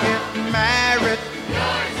gonna get married.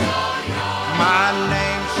 My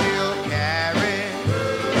name she'll carry.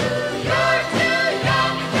 You're too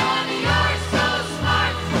young, Johnny, you're so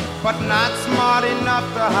smart. But not smart enough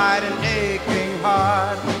to hide an aching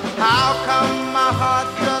heart. How come my heart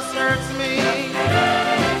just hurts me?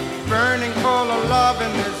 Burning full of love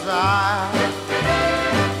and desire.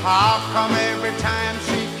 How come every time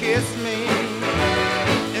she kisses me,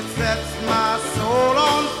 it sets my soul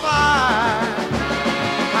on fire?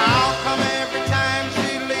 How come every time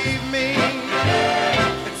she leaves me,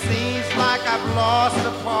 it seems like I've lost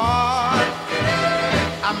a part?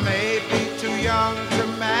 I may be too young to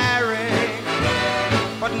marry,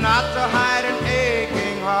 but not to hide an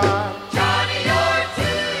aching heart. Johnny, you're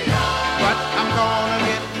too young. But I'm gonna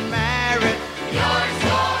get married. You're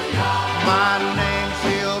so young. My name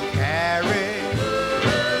she'll carry.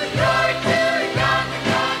 You're too young,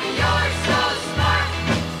 Johnny, you're so smart.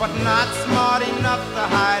 But not smart enough to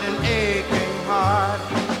hide an aching heart.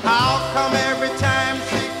 How come every time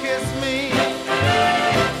she kisses me,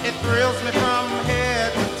 it thrills me from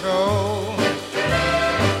head to toe?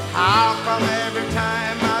 How come every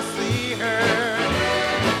time I see her,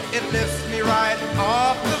 it lifts me right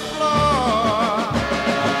off the floor?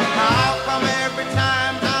 How come every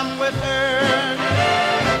time I'm with her,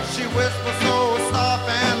 she whispers so soft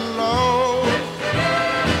and low?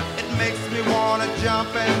 It makes me wanna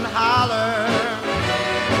jump and holler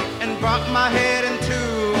and bump my head into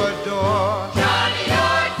a door. Johnny,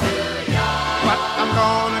 you're too young. But I'm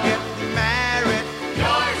gonna get married.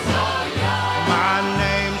 You're so young. My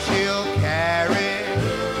name she'll carry.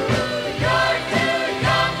 You're too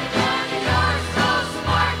young, Johnny, you're so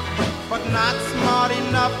smart. But not smart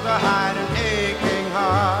enough to hide an aching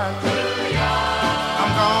heart. Too young.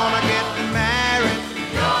 I'm gonna get married.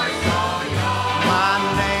 You're so young. My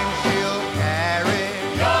name she'll carry.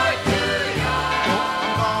 You're too young.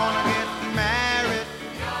 I'm gonna get married.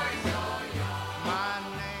 You're so young. My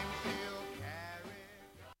name she'll carry.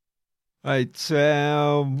 Right,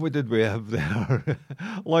 what did we have there?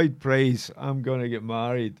 Lloyd Price, I'm Gonna Get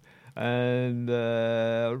Married. And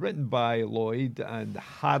written by Lloyd and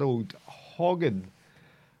Harold Hogan.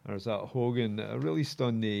 There's that Hogan, released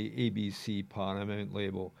on the ABC Paramount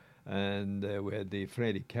label. And we had the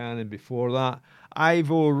Freddie Cannon before that.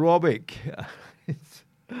 Ivo Robic.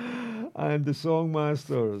 And the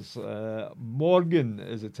Songmasters. Morgan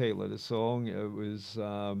is the title of the song. It was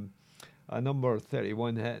a number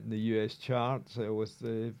 31 hit in the US charts. It was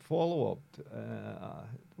the follow-up.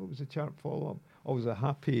 What was the chart follow-up? Oh, it was a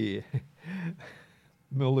Happy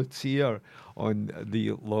Muleteer on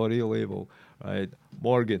the Laurie label. Right,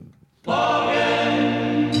 Morgan.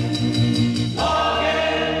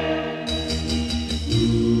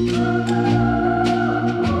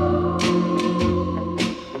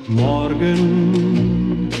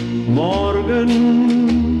 Morgen, morgen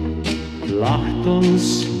lacht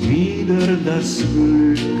uns wieder das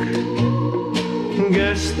Glück.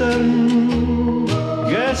 Gestern,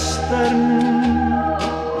 gestern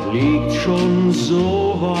liegt schon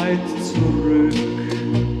so weit zurück.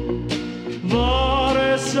 War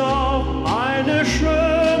es auch eine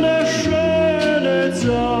schöne, schöne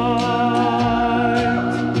Zeit.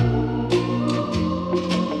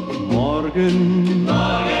 Morgen,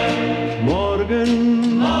 morgen,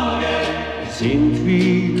 morgen sind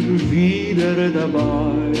wir wieder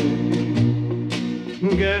dabei.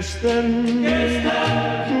 Gestern,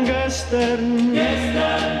 gestern,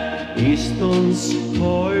 ist uns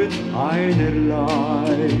heut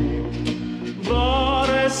einerlei. War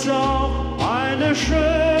es auch eine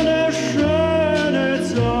schöne, schöne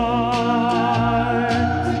Zeit.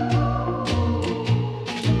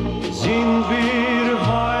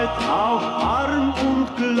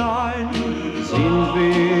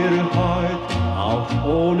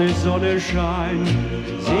 Sonnenschein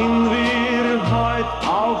sind wir heut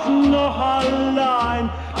auch noch allein.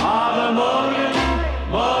 Aber morgen,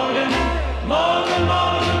 morgen, morgen,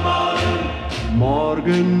 morgen,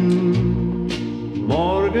 morgen,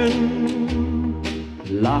 morgen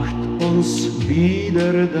lacht uns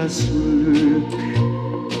wieder das Glück.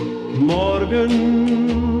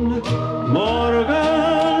 Morgen,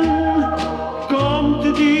 morgen kommt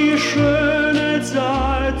die schöne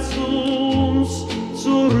Zeit zu uns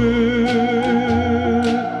zurück.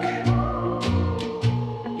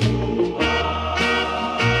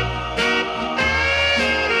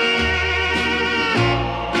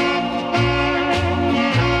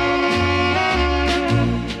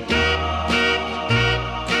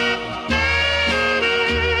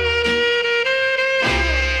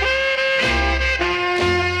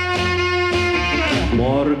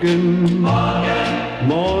 Morgen,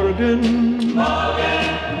 morgen,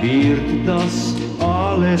 morgen wird das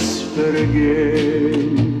alles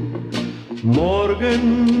vergehen.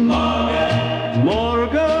 Morgen, morgen,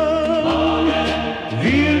 morgen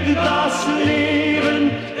wird das Leben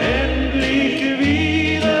endlich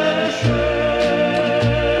wieder schön.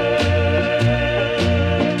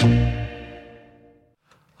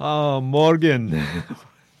 Ah, Morgan.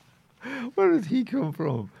 Where did he come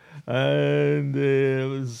from? And it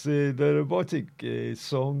was the robotic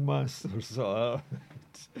song masters.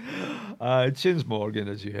 Chins Morgan,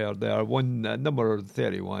 as you heard there, number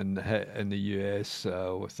 31 hit in the US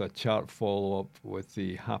with a chart follow-up with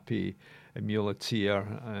the Happy Muleteer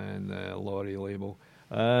and Laurie label.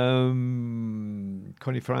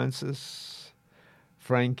 Connie Francis,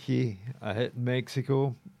 Frankie, a hit in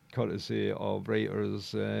Mexico, courtesy of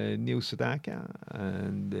writers Neil Sedaka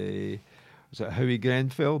and was it Howie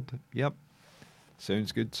Grenfell? Yep.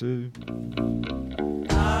 Sounds good too.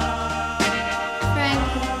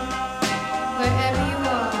 Frankie, wherever you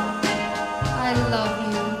are, I love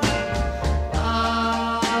you.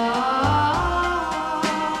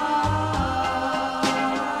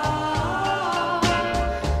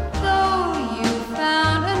 Though you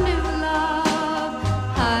found a new love,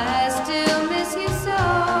 I still miss you so.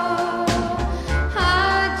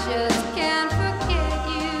 I just can't forget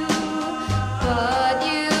you, but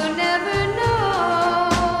you never know.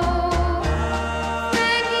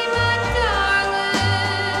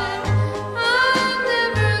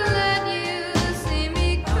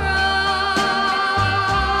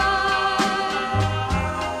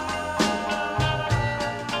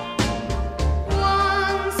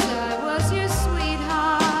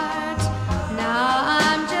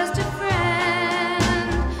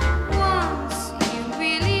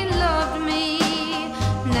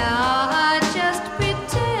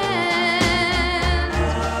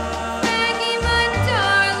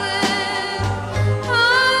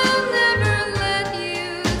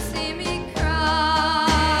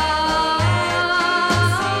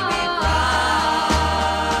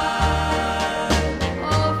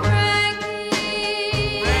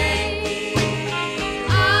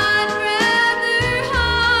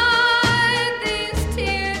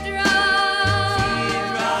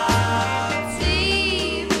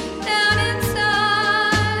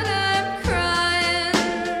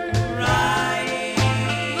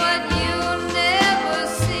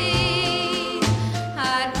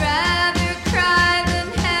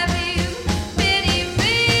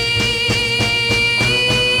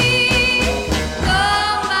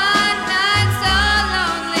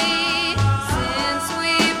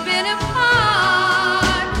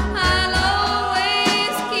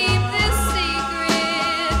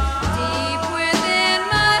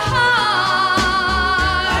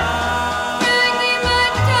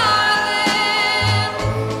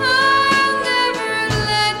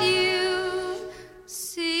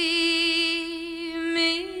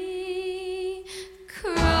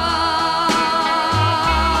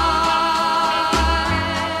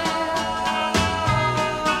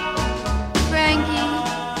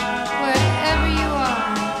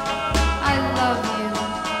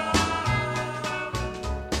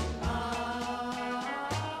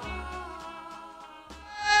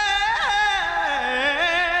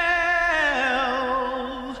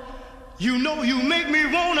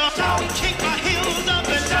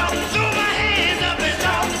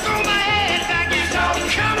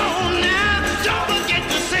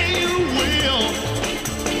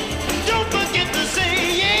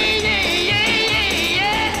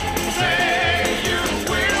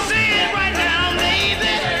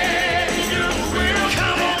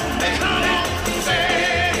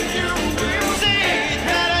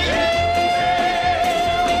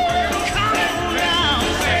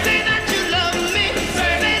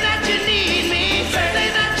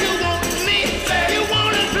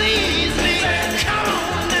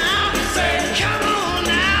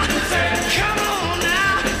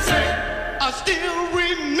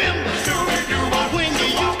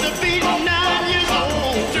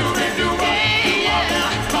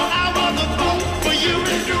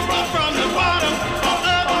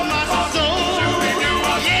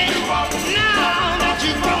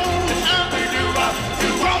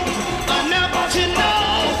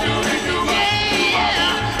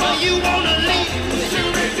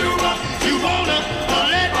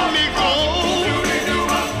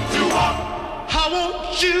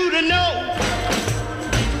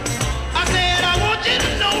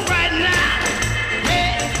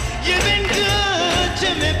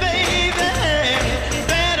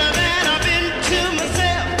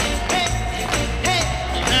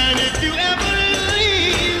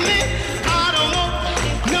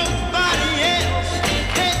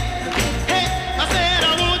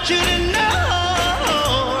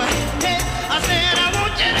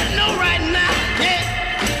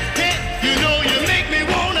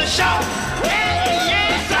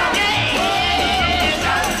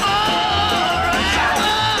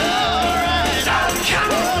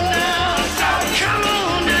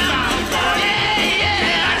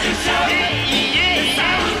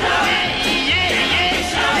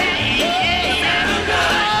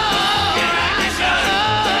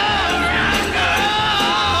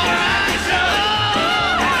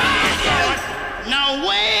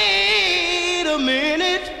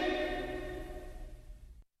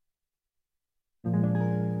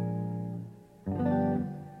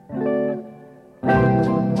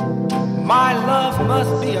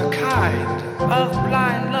 of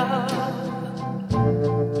blind love.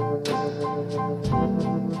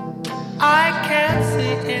 I can't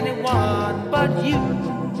see anyone but you.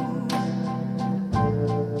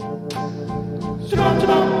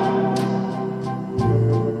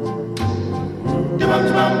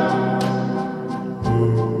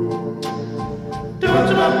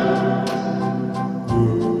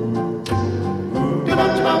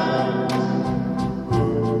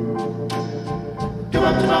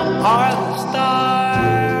 Are the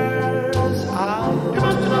stars out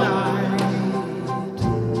tonight?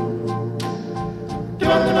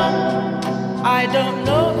 I don't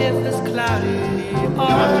know if it's cloudy or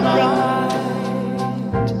bright.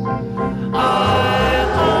 I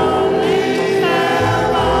only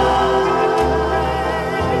have eyes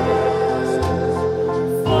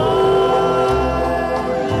for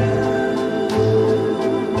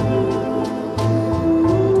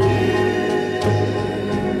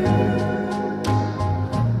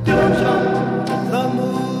the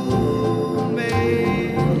moon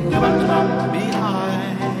may be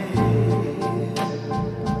high,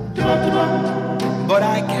 but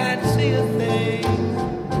I can't see a thing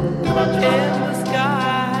in the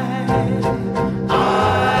sky. I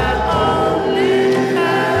only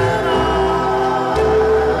have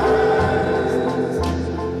eyes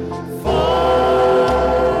for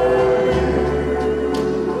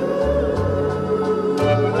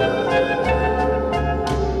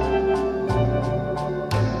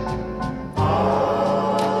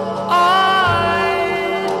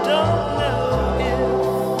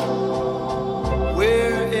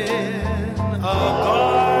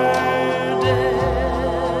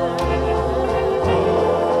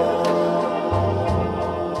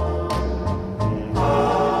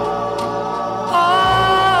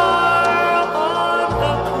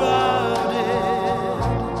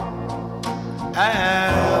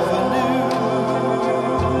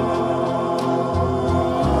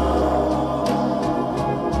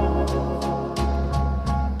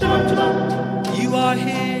you are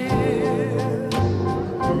here,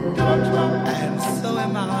 and so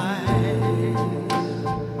am I.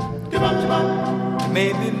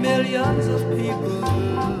 Maybe millions of people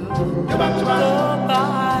go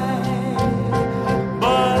by,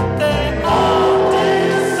 but they all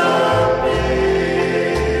disappear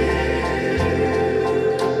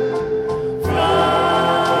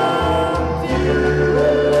from view.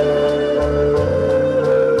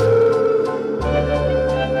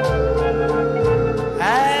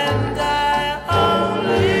 And I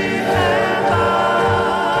only have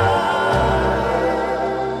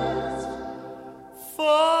eyes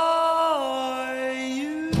for you.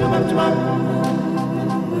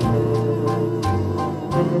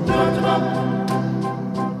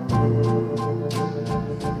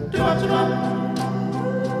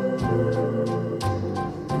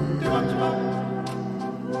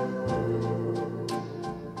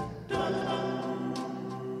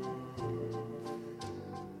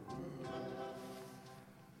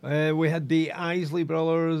 We had the Isley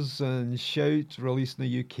Brothers and Shout released in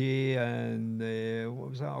the UK, and what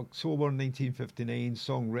was that, October 1959,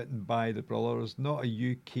 song written by the brothers, not a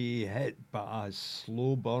UK hit but a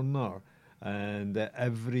slow burner, and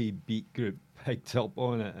every beat group picked up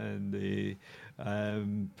on it and they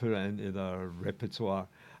put it into their repertoire.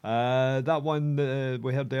 That one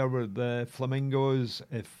we heard there were the Flamingos,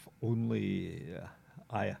 If Only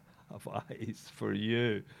I Have Eyes for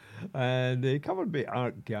You. And they covered by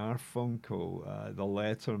Art Garfunkel, The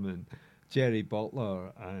Letterman, Jerry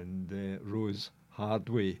Butler, and Rose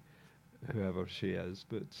Hardway, whoever she is.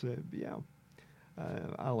 But yeah,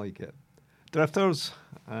 I like it. Drifters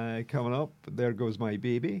coming up. There Goes My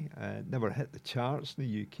Baby. Never hit the charts in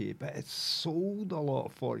the UK, but it sold a lot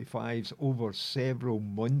of 45s over several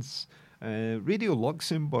months. Radio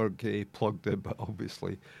Luxembourg plugged it, but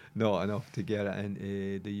obviously not enough to get it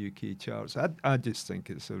into the UK charts. I just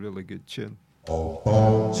think it's a really good tune. There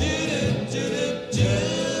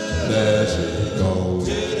she goes.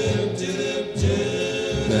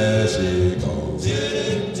 There she goes.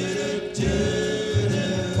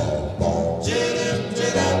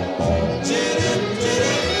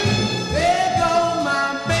 There goes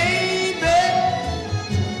my baby,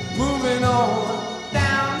 moving on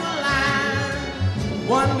down the line.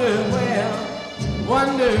 Wonder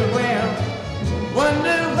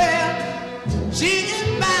where she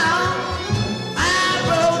is bound. I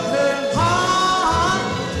broke her heart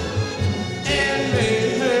and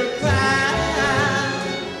made her cry.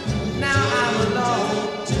 Now I'm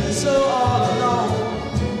alone, so all alone.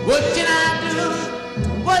 What can I do?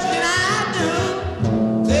 What can I do?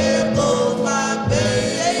 There goes my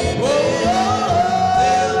baby.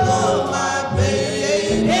 There goes my baby.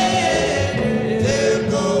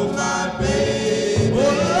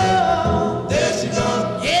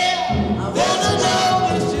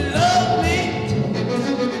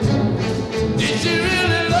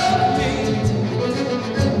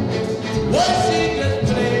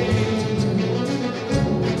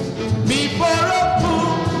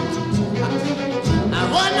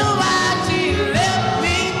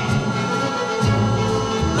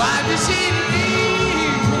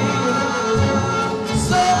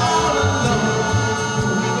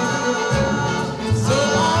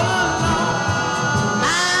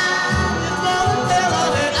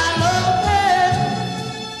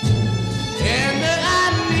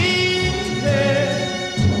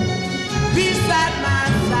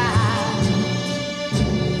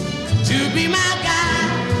 my guy.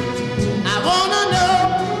 I wanna know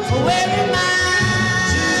where am I?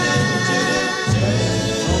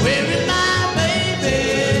 Where is my baby?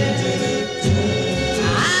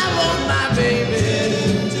 I want my baby.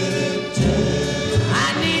 I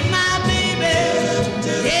need my baby.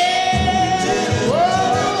 Yeah.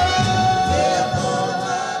 Whoa.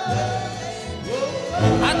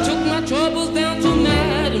 I took my troubles down to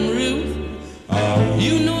Madame Ruth.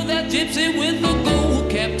 You know that gypsy with the gold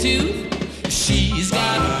cap tooth. She's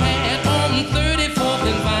got a pad on 34th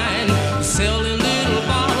and Vine, selling little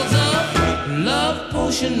bottles of love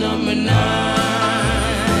potion number 9.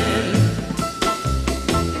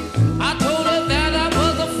 I told her that I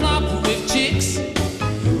was a flop with chicks.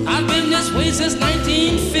 I've been this way since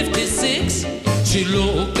 1956. She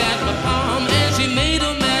looked at my palm and she made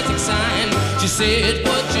a magic sign. She said,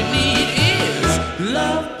 what you need is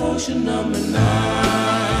love potion number 9.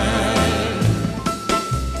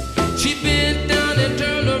 She bent down and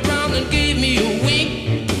turned around and gave me a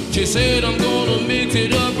wink. She said, I'm gonna mix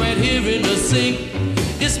it up right here in the sink.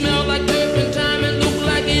 It smelled like turpentine and looked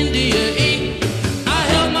like India ink. I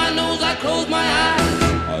held my nose, I closed my eyes.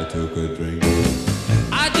 I took a drink.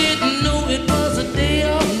 I didn't know it was a day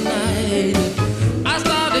or night. I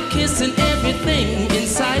started kissing everything in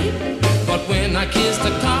sight. But when I kissed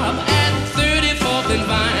the cop at 34th and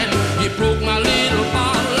Vine, he broke my little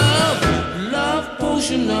bottle of love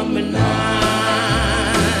potion number 9.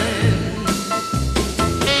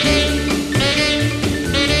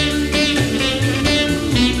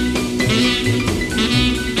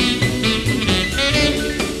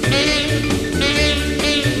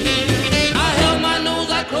 I held my nose,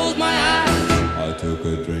 I closed my eyes. I took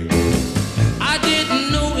a drink. I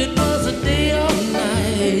didn't know it was a day or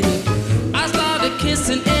night. I started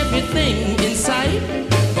kissing everything in sight.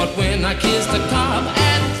 But when I kissed the cop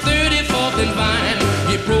at 34th and Vine,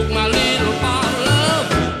 he broke my little bottle of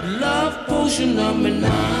love potion number 9.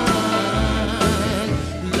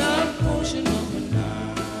 Love potion number 9.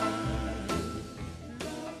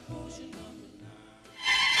 Love potion number 9.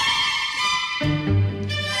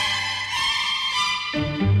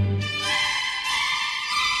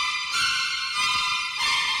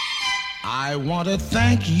 I want to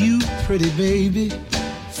thank you, pretty baby,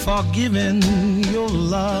 for giving your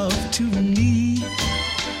love to me.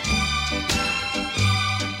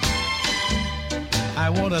 I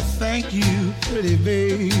want to thank you, pretty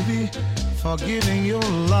baby, for giving your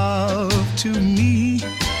love to me.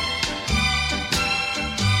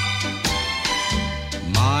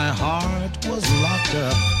 My heart was locked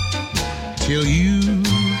up till you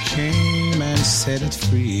came and set it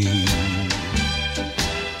free.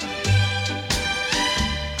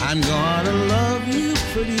 I'm gonna love you,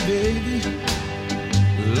 pretty baby,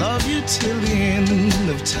 love you till the end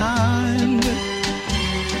of time.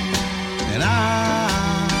 And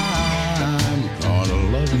I'm gonna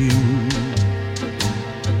love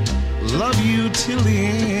you till the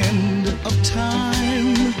end of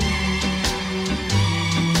time.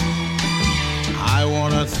 I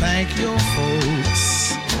wanna thank your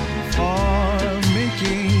folks for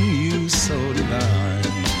making you so divine.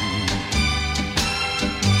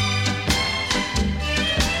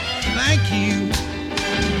 Thank you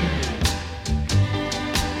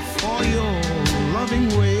for your loving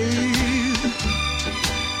ways.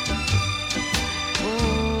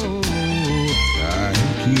 Oh,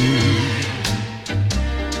 thank you,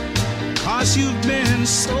 'cause you've been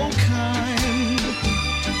so kind.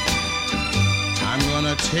 I'm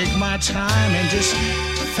gonna take my time and just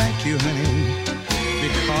thank you, honey,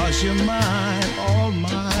 because you're mine, all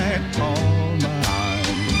mine, all mine.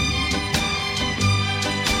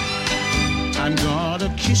 I'm gonna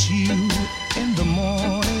kiss you in the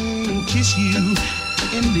morning, kiss you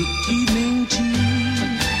in the evening too.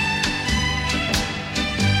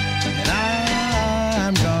 And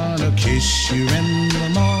I'm gonna kiss you in the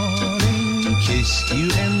morning, kiss you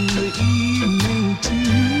in the evening too.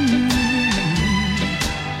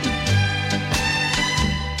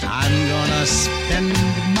 I'm gonna spend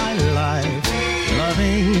my life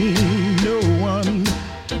loving no one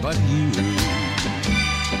but you.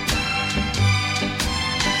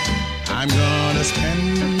 I'm gonna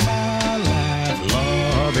spend my life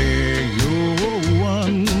loving no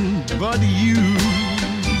one but you.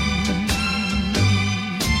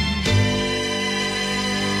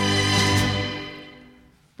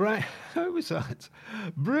 Brian, how was that?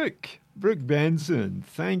 Brooke Benson,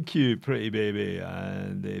 thank you, pretty baby,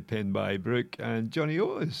 and penned by Brooke and Johnny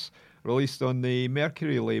Otis, released on the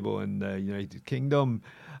Mercury label in the United Kingdom,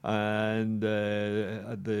 and the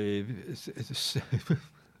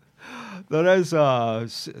There is a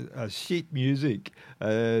sheet music.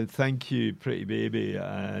 Thank you, Pretty Baby.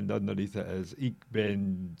 And underneath it is Ik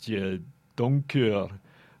ben je donker.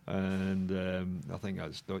 And I think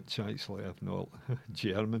that's Dutch, actually, if not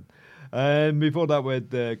German. Before that, we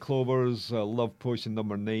had Clover's Love Potion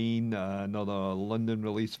number 9, another London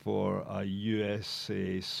release for a US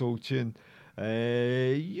soul tune.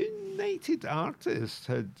 United Artists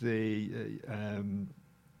had the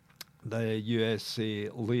US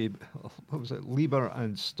Lieber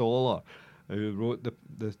and Stoller, who wrote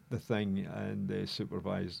the thing and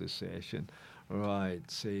supervised the session. Right,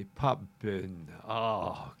 say Pat Boone.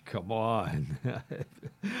 Oh, come on.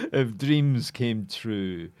 If Dreams Came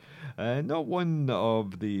True. Not one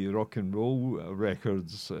of the rock and roll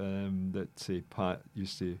records that Pat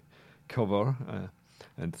used to cover,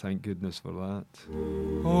 and thank goodness for that.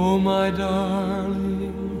 Oh, my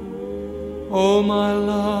darling, oh, my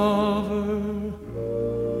lover,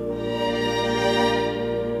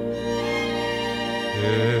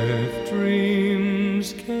 if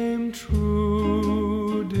dreams came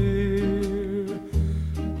true, dear,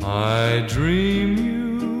 I dream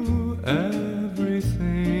you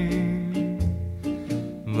everything,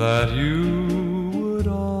 that you would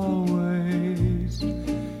always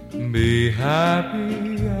be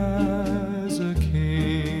happy as a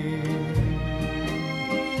king.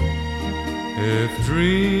 If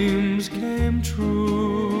dreams came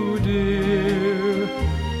true, dear,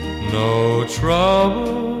 no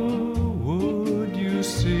trouble would you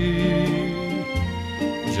see,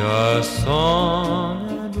 just song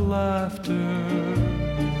and laughter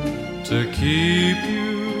to keep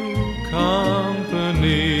you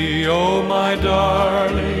company. Oh, my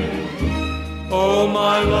darling, oh,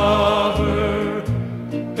 my lover,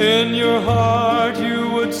 in your heart you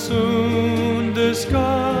would soon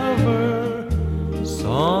discover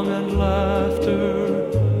song and laughter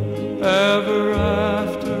ever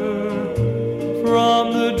after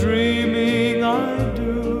from the dreaming I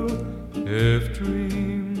do, if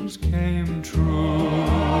dreams came true.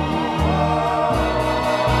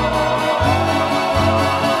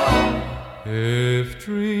 If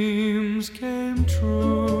dreams came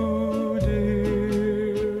true,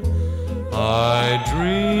 dear, I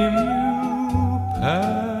dream you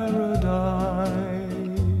paradise,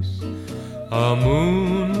 a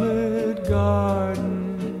moonlit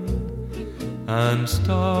garden, and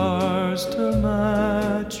stars to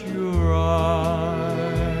match your eyes.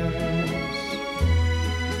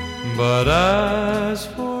 But as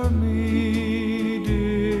for me,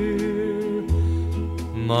 dear,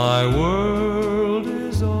 my world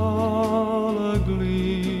is all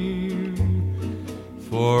agleam,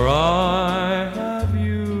 for I have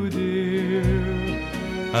you, dear,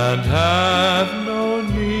 and have no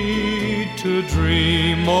need to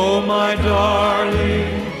dream. Oh, my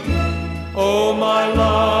darling, oh, my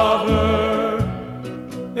lover,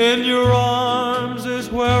 in your arms is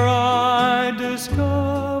where I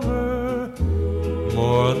discover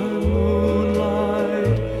more than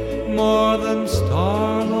moonlight, more than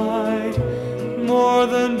starlight, more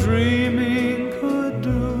than dreaming could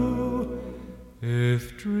do,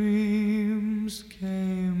 if dreams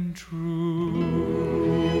came true.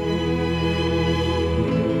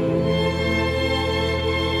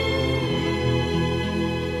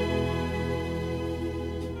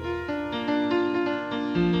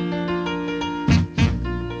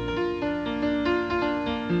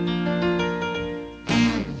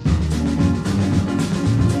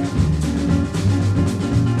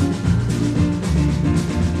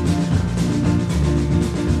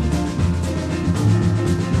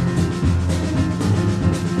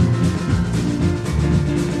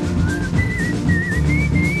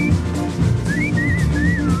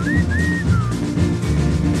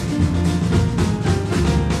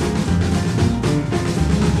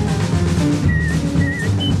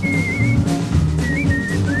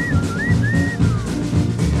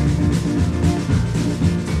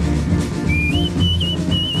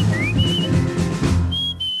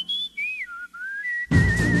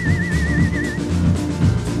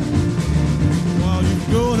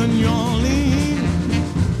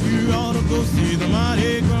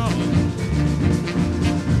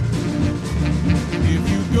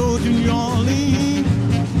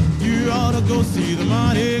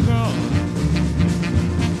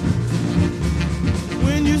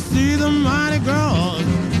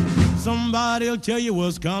 Somebody'll tell you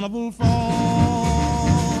what's carnival for.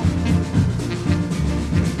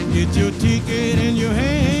 Get your ticket in your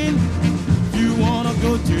hand if you wanna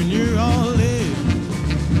go to New Orleans.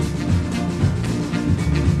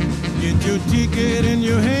 Get your ticket in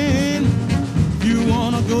your hand if you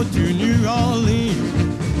wanna go to New Orleans.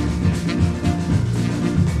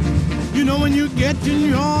 know when you get to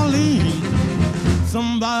New Orleans,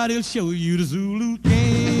 somebody'll show you the Zulu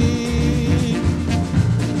King.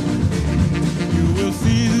 You will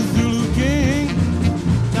see the Zulu King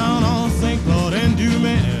down on St. Claude and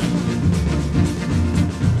Dumas.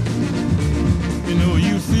 You know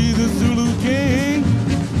you see the Zulu King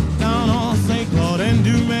down on St. Claude and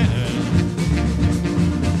Dumas.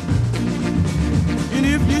 And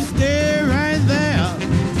if you stay right there,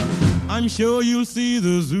 I'm sure you'll see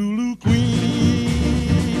the Zulu Queen.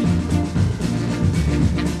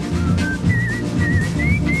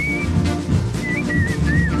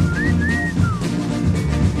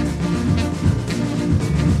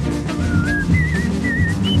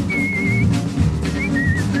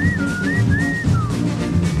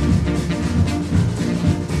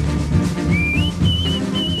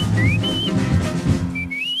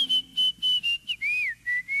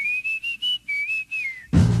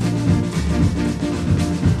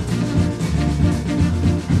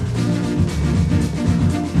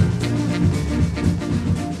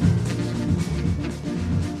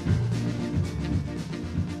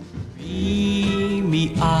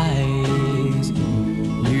 Dreamy eyes,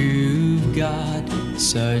 you've got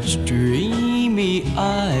such dreamy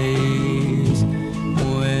eyes.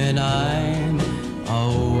 When I'm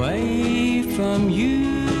away from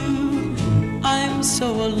you, I'm so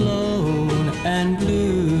alone and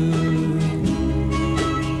blue.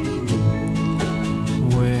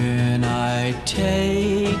 When I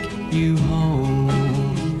take you home,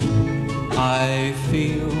 I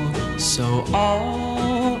feel so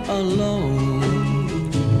all alone.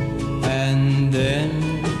 And then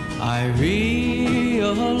I realize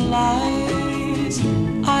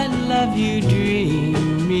I love you,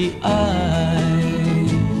 dreamy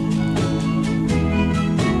eyes.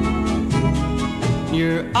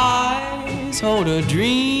 Your eyes hold a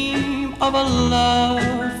dream of a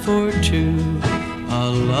love for two, a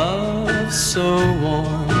love so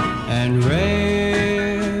warm and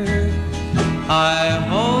rare. I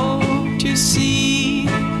hope to see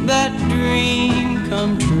that dream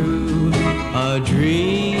come true, a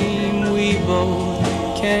dream we both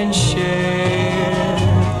can share.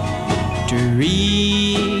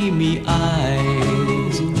 Dreamy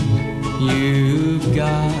eyes, you've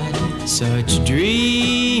got such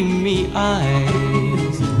dreamy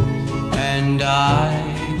eyes, and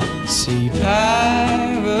I see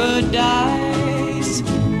paradise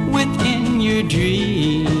within your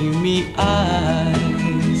dreamy eyes.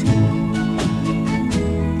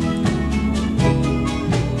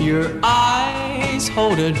 Your eyes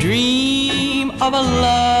hold a dream of a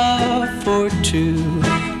love for two,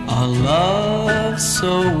 a love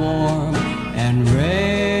so warm and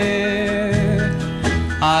rare.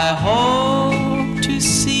 I hope to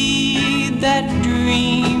see that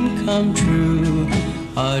dream come true,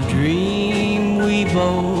 a dream we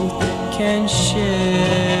both can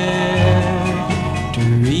share.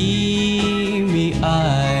 Dreamy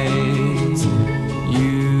eyes,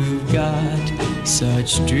 you've got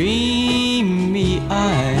such dreamy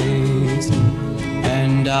eyes,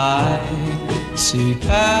 and I see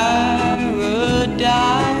paradise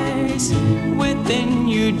within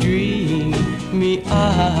your dreamy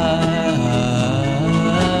eyes.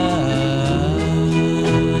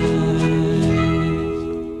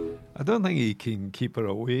 I don't think he can keep her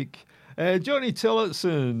awake. Johnny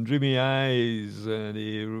Tillotson, Dreamy Eyes, and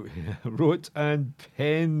he wrote and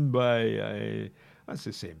penned by, that's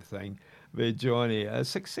the same thing, by Johnny. A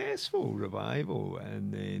successful revival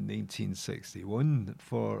in 1961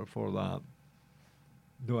 for that.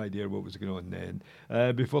 No idea what was going on then.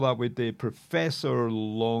 Before that, with the Professor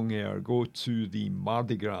Longhair, Go to the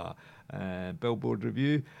Mardi Gras. Billboard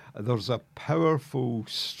Review. There's a powerful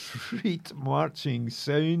street marching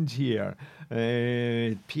sound here.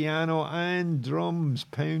 Piano and drums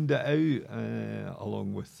pound it out,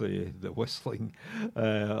 along with the whistling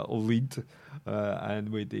lead. And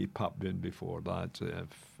with the pop band before that,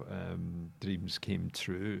 Dreams Came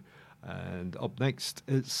True. And up next,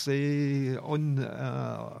 it's on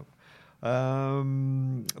the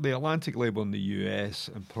Atlantic label in the US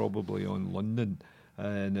and probably on London.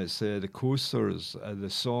 And it's the Coasters. The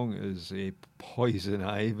song is Poison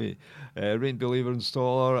Ivy. Rain Believer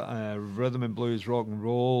Installer, Rhythm and Blues Rock and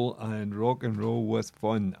Roll with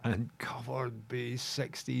Fun. And covered by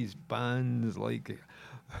 60s bands like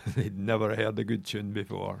they'd never heard a good tune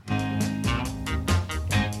before.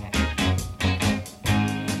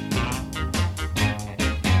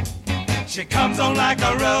 She comes on like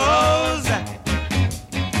a rose,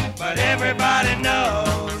 but everybody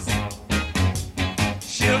knows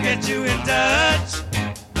she'll get you in touch.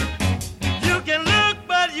 You can look,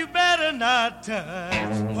 but you better not touch.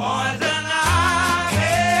 Poison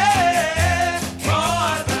ivy,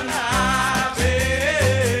 poison ivy.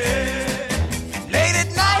 Late at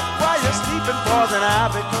night while you're sleeping, poison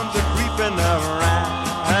ivy comes a creeping around.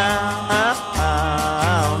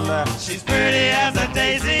 She's pretty as a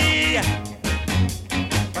daisy,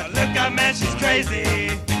 but look out, man, she's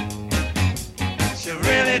crazy. She'll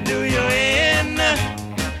really do you in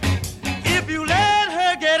if you let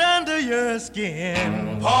her get under your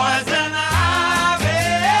skin. Poison ivy,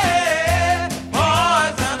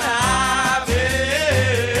 poison ivy.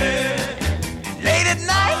 Late at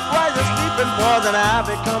night while you're sleeping, poison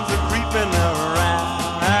ivy comes a creeping around.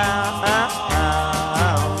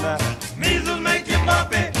 Measles make you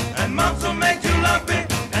bumpy, and mumps will make you lumpy,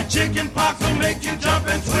 and chicken pox will make you jump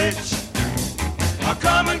and twitch. A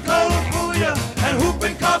common cold will fool you, and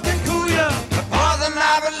whooping cough can cool you. The poison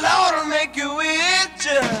ivy, Lord, will make you itch.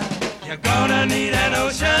 You're gonna need an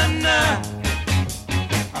ocean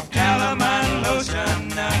of calamine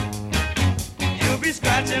lotion. You'll be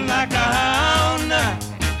scratching like a hound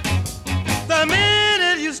the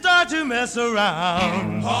minute you start to mess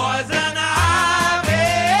around. Poison ivy,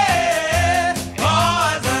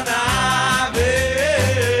 poison ivy.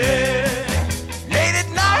 Late at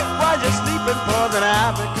night while you're sleeping, poison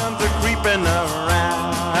ivy comes a creeping around.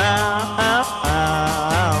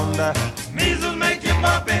 Measles make you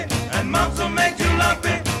bumpy, and mumps will make you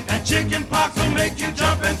lumpy, and chicken pox will make you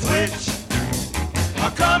jump and twitch.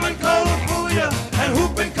 A common cold will fool you, and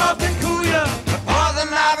whooping cough can cool you. The poison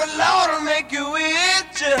ivy, Lord, will make you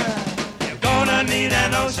itch. You're gonna need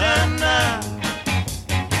an ocean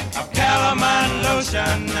of calamine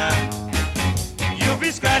lotion. You'll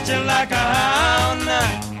be scratching like a hound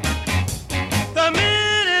the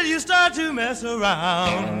minute you start to mess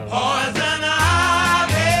around. Poison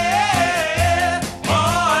ivy,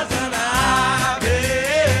 poison ivy.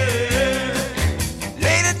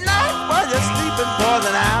 Late at night while you're sleeping,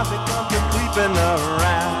 poison ivy comes a creeping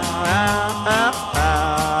around.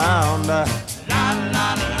 La la la la la, la la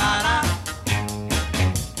la la,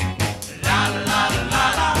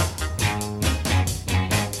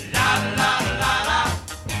 la la la la.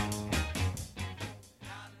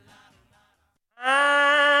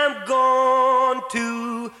 I'm going to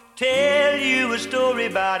tell you a story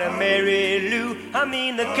about a Mary Lou. I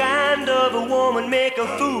mean the kind of a woman make a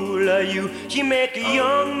fool of you. She make a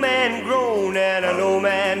young man groan and an old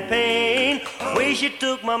man pain. Way she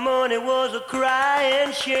took my money was a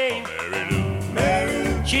crying shame. Mary Lou, Mary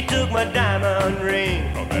Lou. She took my diamond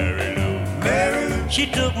ring. Oh, Mary Lou, Mary Lou. She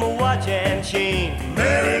took my watch and chain.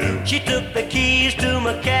 Mary Lou. She took the keys to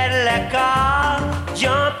my Cadillac car,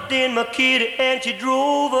 jumped in my kitty and she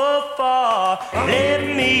drove afar. Left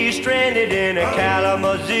me stranded in a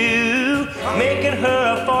Kalamazoo, making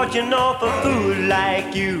her a fortune off a fool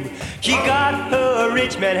like you. She got her a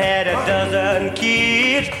rich man, had a dozen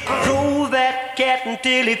kids, drove that cat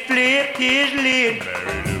until he flipped his lid.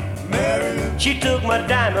 Mary Lou, Mary Lou. She took my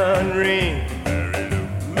diamond ring. Mary Lou,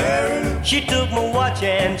 Mary Lou. She took my watch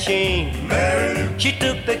and chain. Mary Lou. She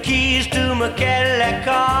took the keys to my Cadillac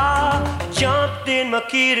car, jumped in my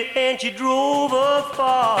kitty and she drove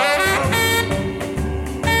afar.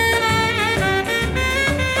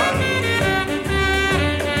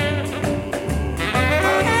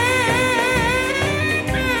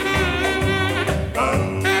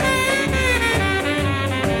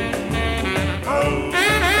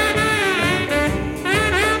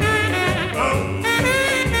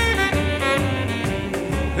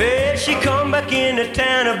 She come back into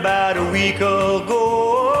town about a week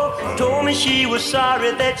ago. Told me she was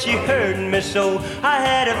sorry that she hurt me so. I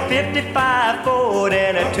had a 55 Ford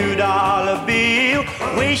and a $2 bill.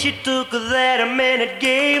 Way she took that, man, it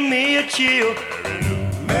gave me a chill.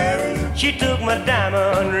 Mary Lou. She took my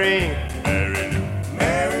diamond ring. Mary Lou.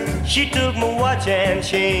 Mary Lou. She took my watch and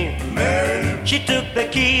chain. Mary Lou. She took the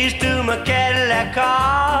keys to my Cadillac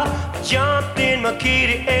car, jumped in my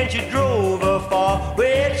kitty and she drove her far.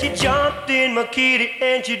 Well, she jumped in my kitty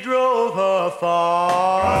and she drove her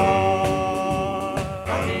far.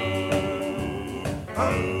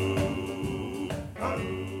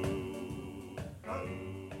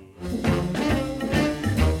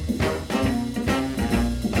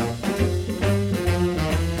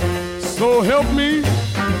 So help me,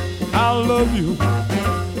 I'll love you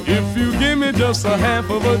if you give me just a half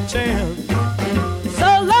of a chance. So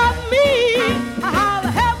love me, I'll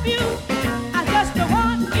help you. I just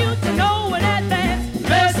want you to know in advance.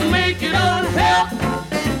 Let's make it on help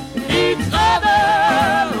each other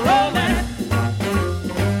romance.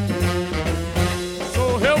 So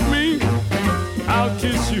help me, I'll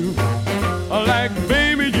kiss you like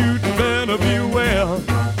baby you'd better be well.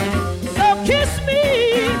 So kiss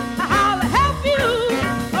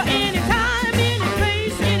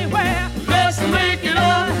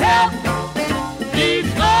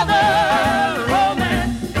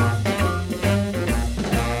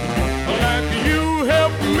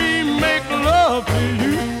love to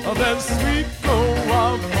you, that sweet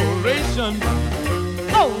cooperation.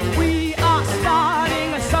 Oh, we are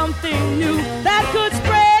starting something new that could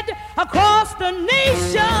spread across the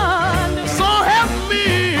nation. So help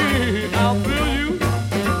me, I'll thrill you.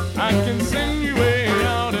 I can send you way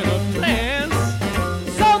out in a trance.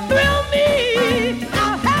 So thrill me,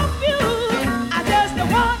 I'll help you. I just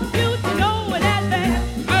want you to know in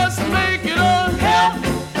advance. Let's make it a help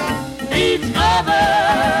each other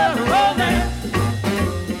romance.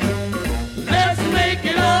 Let's make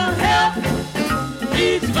it a help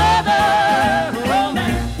each other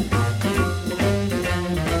romance.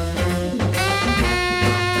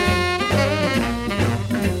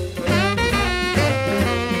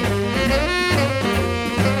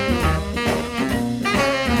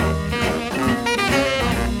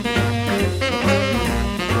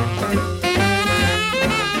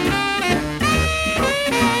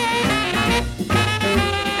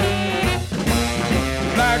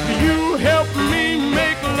 Like you help me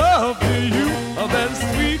make love to you, that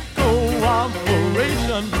sweet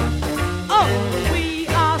cooperation. Oh, we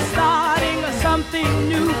are starting something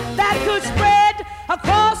new that could spread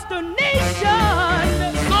across the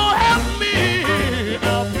nation. So help me,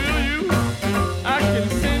 I'll feel you. I can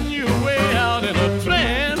send you way out in a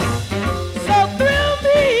trance. So thrill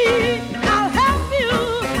me, I'll help you.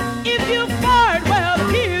 If you fart, well,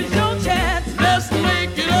 here's your chance. Let's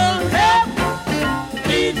make it a help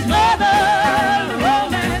each other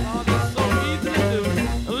romance. So easy to do.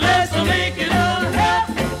 Let's make it a help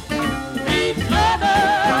each other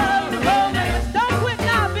romance. Don't quit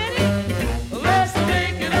now, Benny. Let's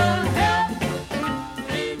make it a help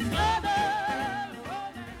each other.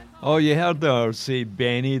 Oh, you heard her say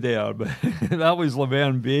Benny there, but that was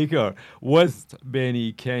Laverne Baker with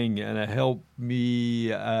Benny King and a Help Me,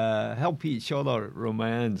 Help Each Other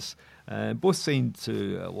romance. Both signed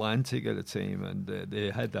to Atlantic at the time, and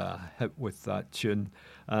they had a hit with that tune.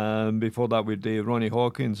 Before that, we did Ronnie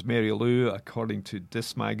Hawkins, Mary Lou, according to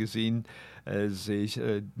Disc Magazine, as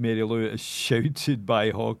Mary Lou is shouted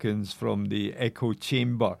by Hawkins from the echo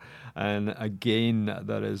chamber. And again,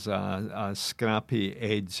 there is a scrappy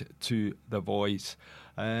edge to the voice.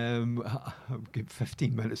 I've got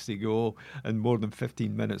 15 minutes to go and more than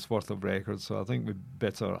 15 minutes worth of records, so I think we'd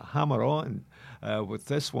better hammer on with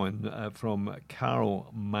this one from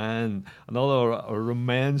Carol Mann, another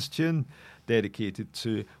romance tune dedicated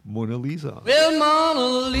to Mona Lisa. Well,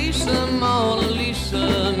 Mona Lisa, Mona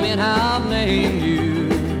Lisa, man, I've named you.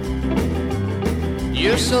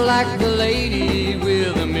 You're so like the lady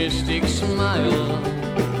with a mystic smile.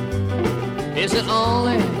 Is it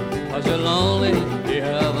only, cause you're lonely, they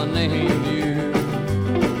haven't named you?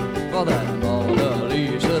 For that Mona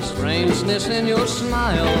Lisa strangeness in your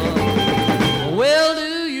smile. Well,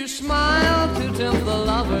 do you smile to tempt the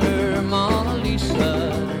lover, Mona Lisa?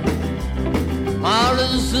 Or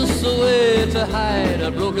is this a way to hide a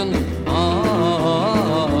broken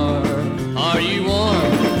heart? Are you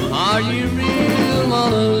warm? Are you real,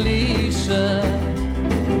 Mona Lisa?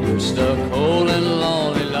 Just a cold and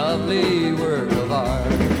lonely, lovely work of art.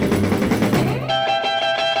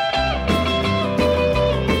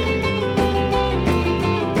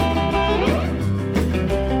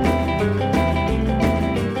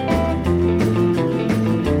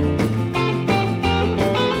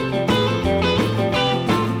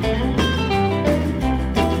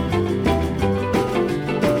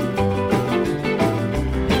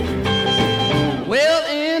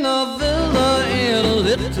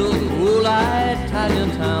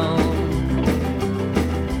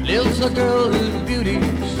 Lives a girl whose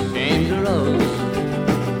beauty's dangerous.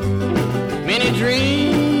 Many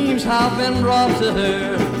dreams have been brought to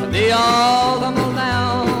her, but they all tumble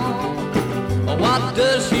down. What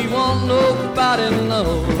does she want? Nobody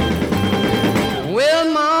knows. Well,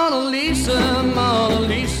 Mona Lisa,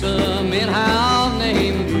 man, how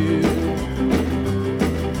named you?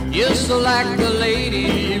 You're so like the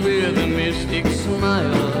lady with a mystic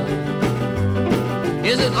smile.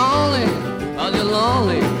 Is it only cause you're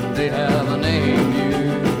lonely they haven't named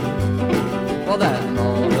you? For that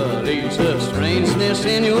Mona Lisa strangeness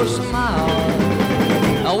in your smile.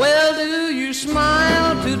 Now, well, do you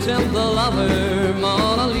smile to tempt the lover,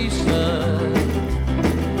 Mona Lisa?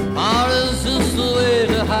 Or is this the way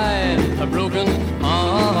to hide a broken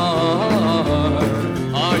heart?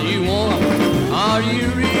 Are you warm? Are you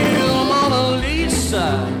real, Mona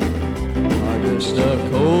Lisa? Or just a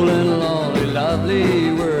cold and lonely,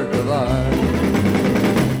 lovely work of art?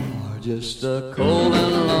 Or just a cold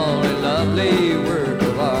and lonely, lovely work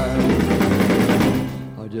of art?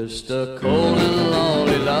 Or just a cold and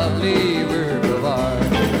lonely, lovely work of art?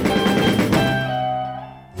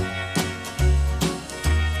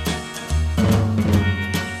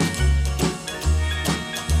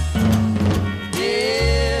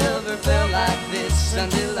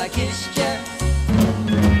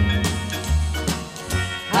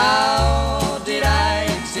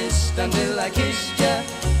 until I kissed you.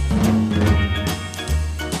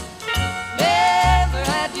 Never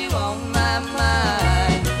had you on my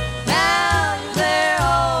mind. Now you're there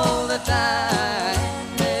all the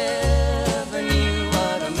time. Never knew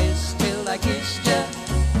what I missed till I kissed you.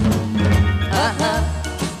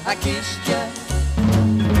 I kissed you.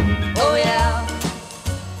 Oh yeah,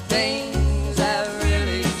 things have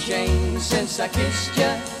really changed since I kissed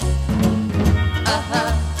you.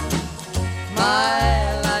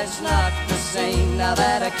 My life's not the same now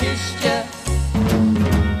that I kissed you.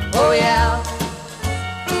 Oh yeah,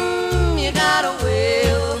 you got a way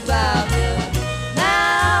about you.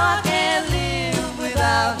 Now I can't live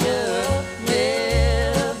without you.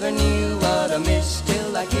 Never knew what I missed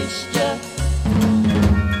till I kissed you.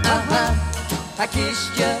 I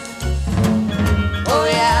kissed you. Oh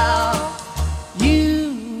yeah,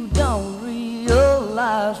 you don't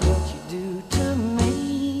realize what you do to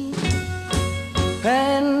me,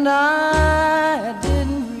 and I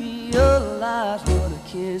didn't realize what a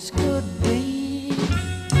kiss could be.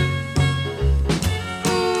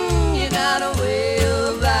 You got a way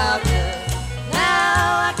about you.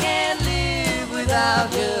 Now I can't live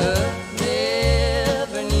without you.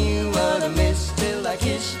 Never knew what I missed till I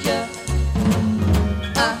kissed you.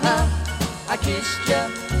 I kissed you.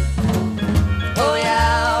 Oh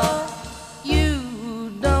yeah,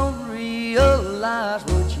 you don't realize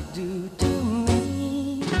what you do to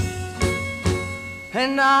me,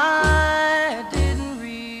 and I didn't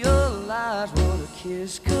realize what a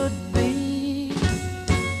kiss could be.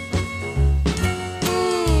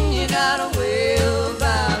 You got a way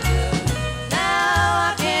about you. Now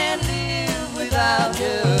I can't live without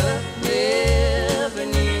you. Never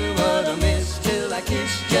knew what I missed till I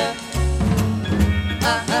kissed you.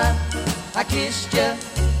 I kissed you.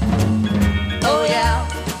 Oh yeah,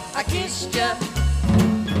 I kissed you.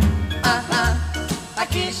 I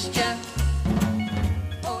kissed you.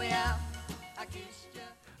 Oh yeah, I kissed you.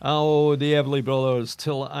 Oh, the Everly Brothers,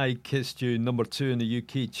 Till I Kissed You, number 2 in the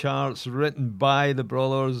UK charts, written by the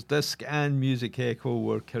brothers. Disc and Music Echo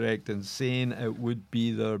were correct in saying it would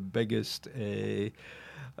be their biggest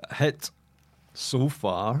hit so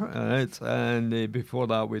far, right? And before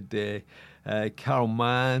that, with Carol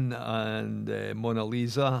Mann and Mona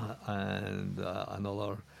Lisa and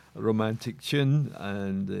another romantic tune,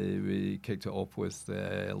 and we kicked it off with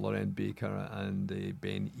Lauren Baker and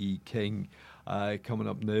Ben E. King. Coming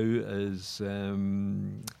up now is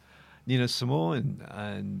Nina Simone,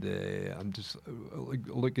 and I'm just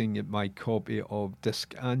looking at my copy of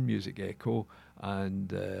Disc and Music Echo, and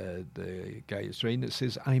the guy is writing it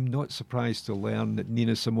says, I'm not surprised to learn that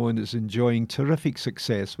Nina Simone is enjoying terrific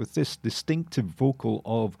success with this distinctive vocal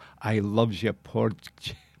of I Loves Ya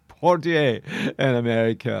Porgy in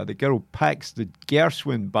America. The girl packs the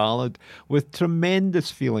Gershwin ballad with tremendous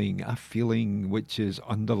feeling, a feeling which is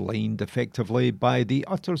underlined effectively by the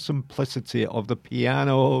utter simplicity of the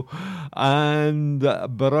piano and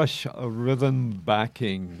brush rhythm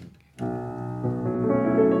backing.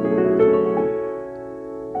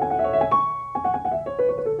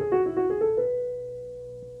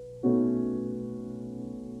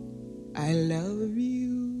 I love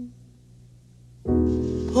you,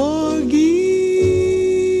 Porgy,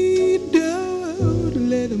 don't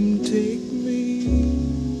let him take me.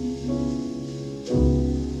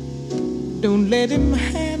 Don't let him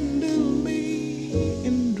handle me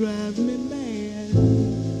and drive me mad.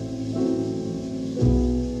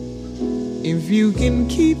 If you can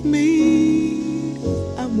keep me,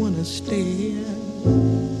 I wanna stay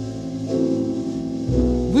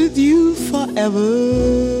with you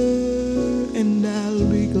forever. And I'll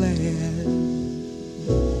be glad.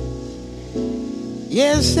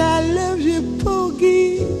 Yes, I love you,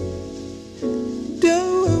 Porgy.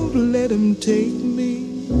 Don't let him take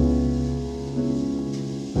me.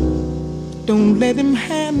 Don't let him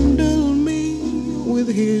handle me with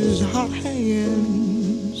his hot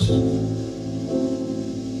hands.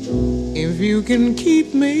 If you can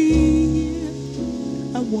keep me,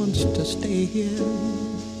 I want to stay here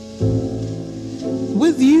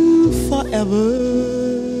with you forever.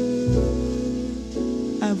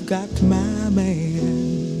 I've got my man.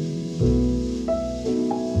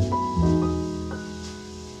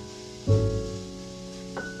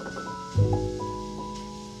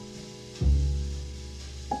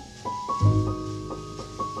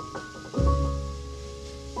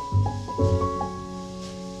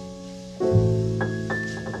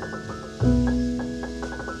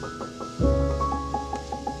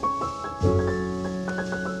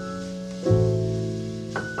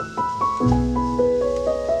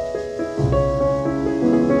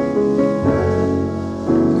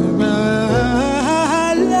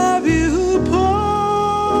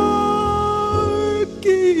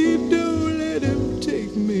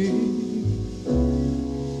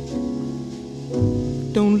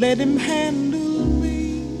 let him handle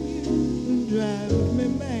me and drive me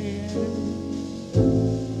mad.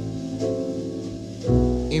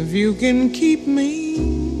 If you can keep me,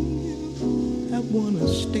 I wanna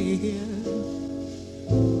stay here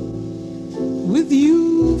with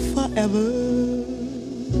you forever.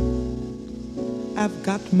 I've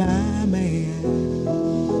got my man.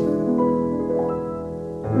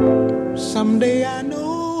 Someday I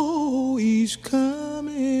know he's coming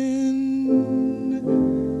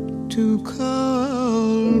to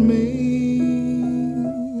call me.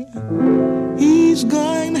 He's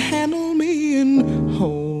going to handle me and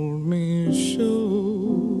hold me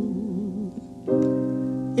so.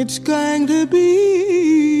 It's going to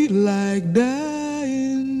be like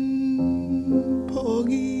dying,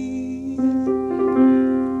 Porgy,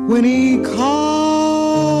 when he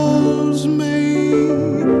calls me.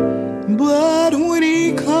 But when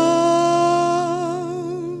he comes,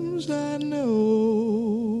 I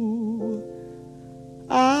know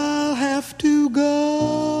I'll have to go.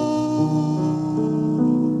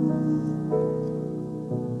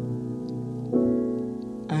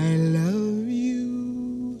 I love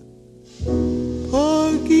you,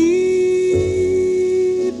 Porgy,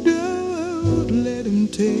 don't let him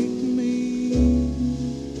take me.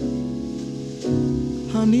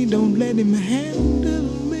 Honey, don't let him handle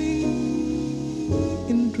me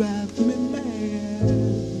and drive me mad.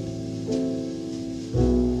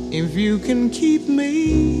 If you can keep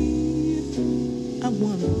me, I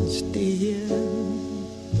wanna stay here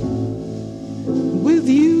with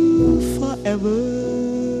you forever.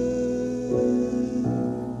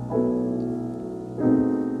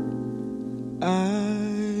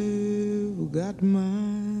 I've got my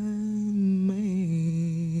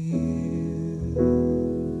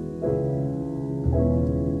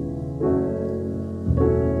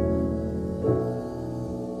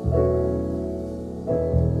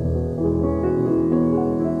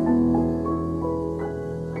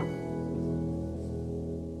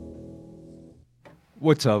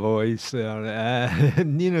What a voice there.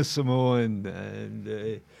 Nina Simone, and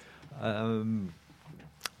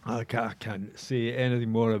I can't say anything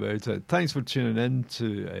more about it. Thanks for tuning in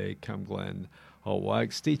to Camglen Hot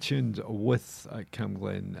Wax. Stay tuned with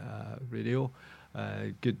Camglen Radio.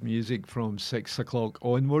 Good music from 6 o'clock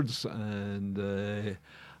onwards, and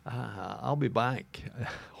I'll be back,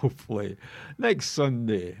 hopefully, next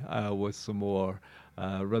Sunday with some more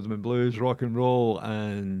rhythm and blues, rock and roll,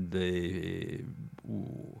 and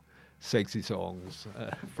sexy songs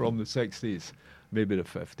from the 60s, maybe the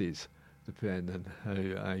 50s, depending how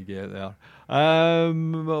I get there.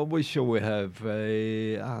 What shall we have?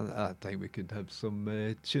 I think we could have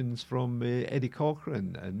some tunes from Eddie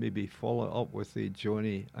Cochran and maybe follow it up with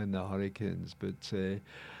Johnny and the Hurricanes. But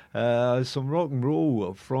some rock and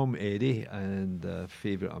roll from Eddie, and a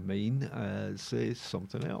favourite of mine is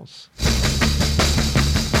Something Else.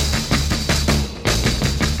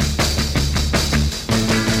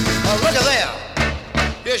 Oh, look at there.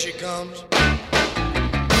 Here she comes.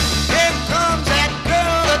 Here comes that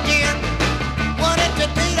girl again. Wanted to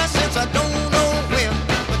date her since I don't know when.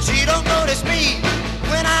 But she don't notice me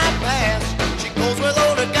when I pass. She goes with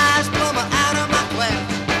older guys from out of my class.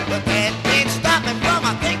 But that can't stop me from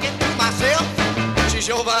thinking to myself, she's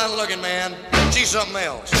sure fine looking, man. She's something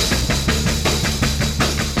else.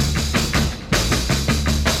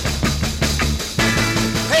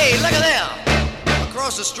 Hey, look at there.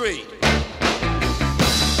 Across the street,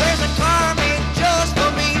 there's a car made just for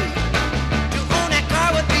me. To own that car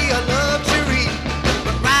would be a luxury,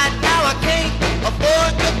 but right now I can't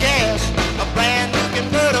afford the gas. A brand new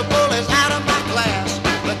convertible is out of my class,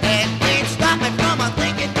 but that can't stop me from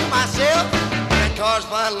thinking to myself, that car's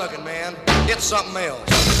fine looking, man. It's something else.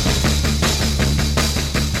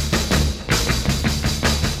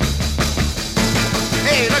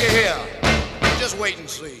 Hey, look at here. Just wait and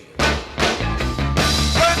see.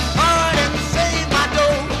 Work hard and save my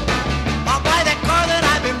dough. I'll buy that car that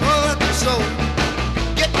I've been wanting so.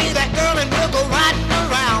 Get me that girl and we'll go riding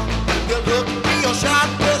around. We'll look real sharp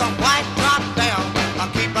with a white top down. I'll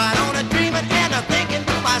keep right on a dreaming and a thinking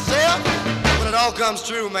to myself, when it all comes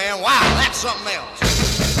true, man, wow, that's something else.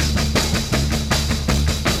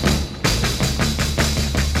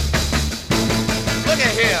 Look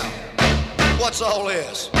at here. What's all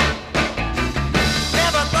this?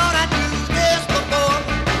 Never thought I'd do this before,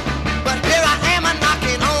 but here I am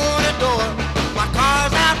knocking on the door. My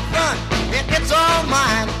car's out front, and it's all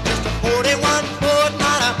mine. Just a 41 Ford,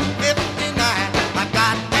 not a 59. I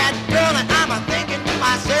got that girl and I'm thinking to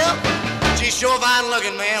myself, she's sure fine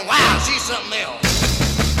looking, man. Wow, she's something else.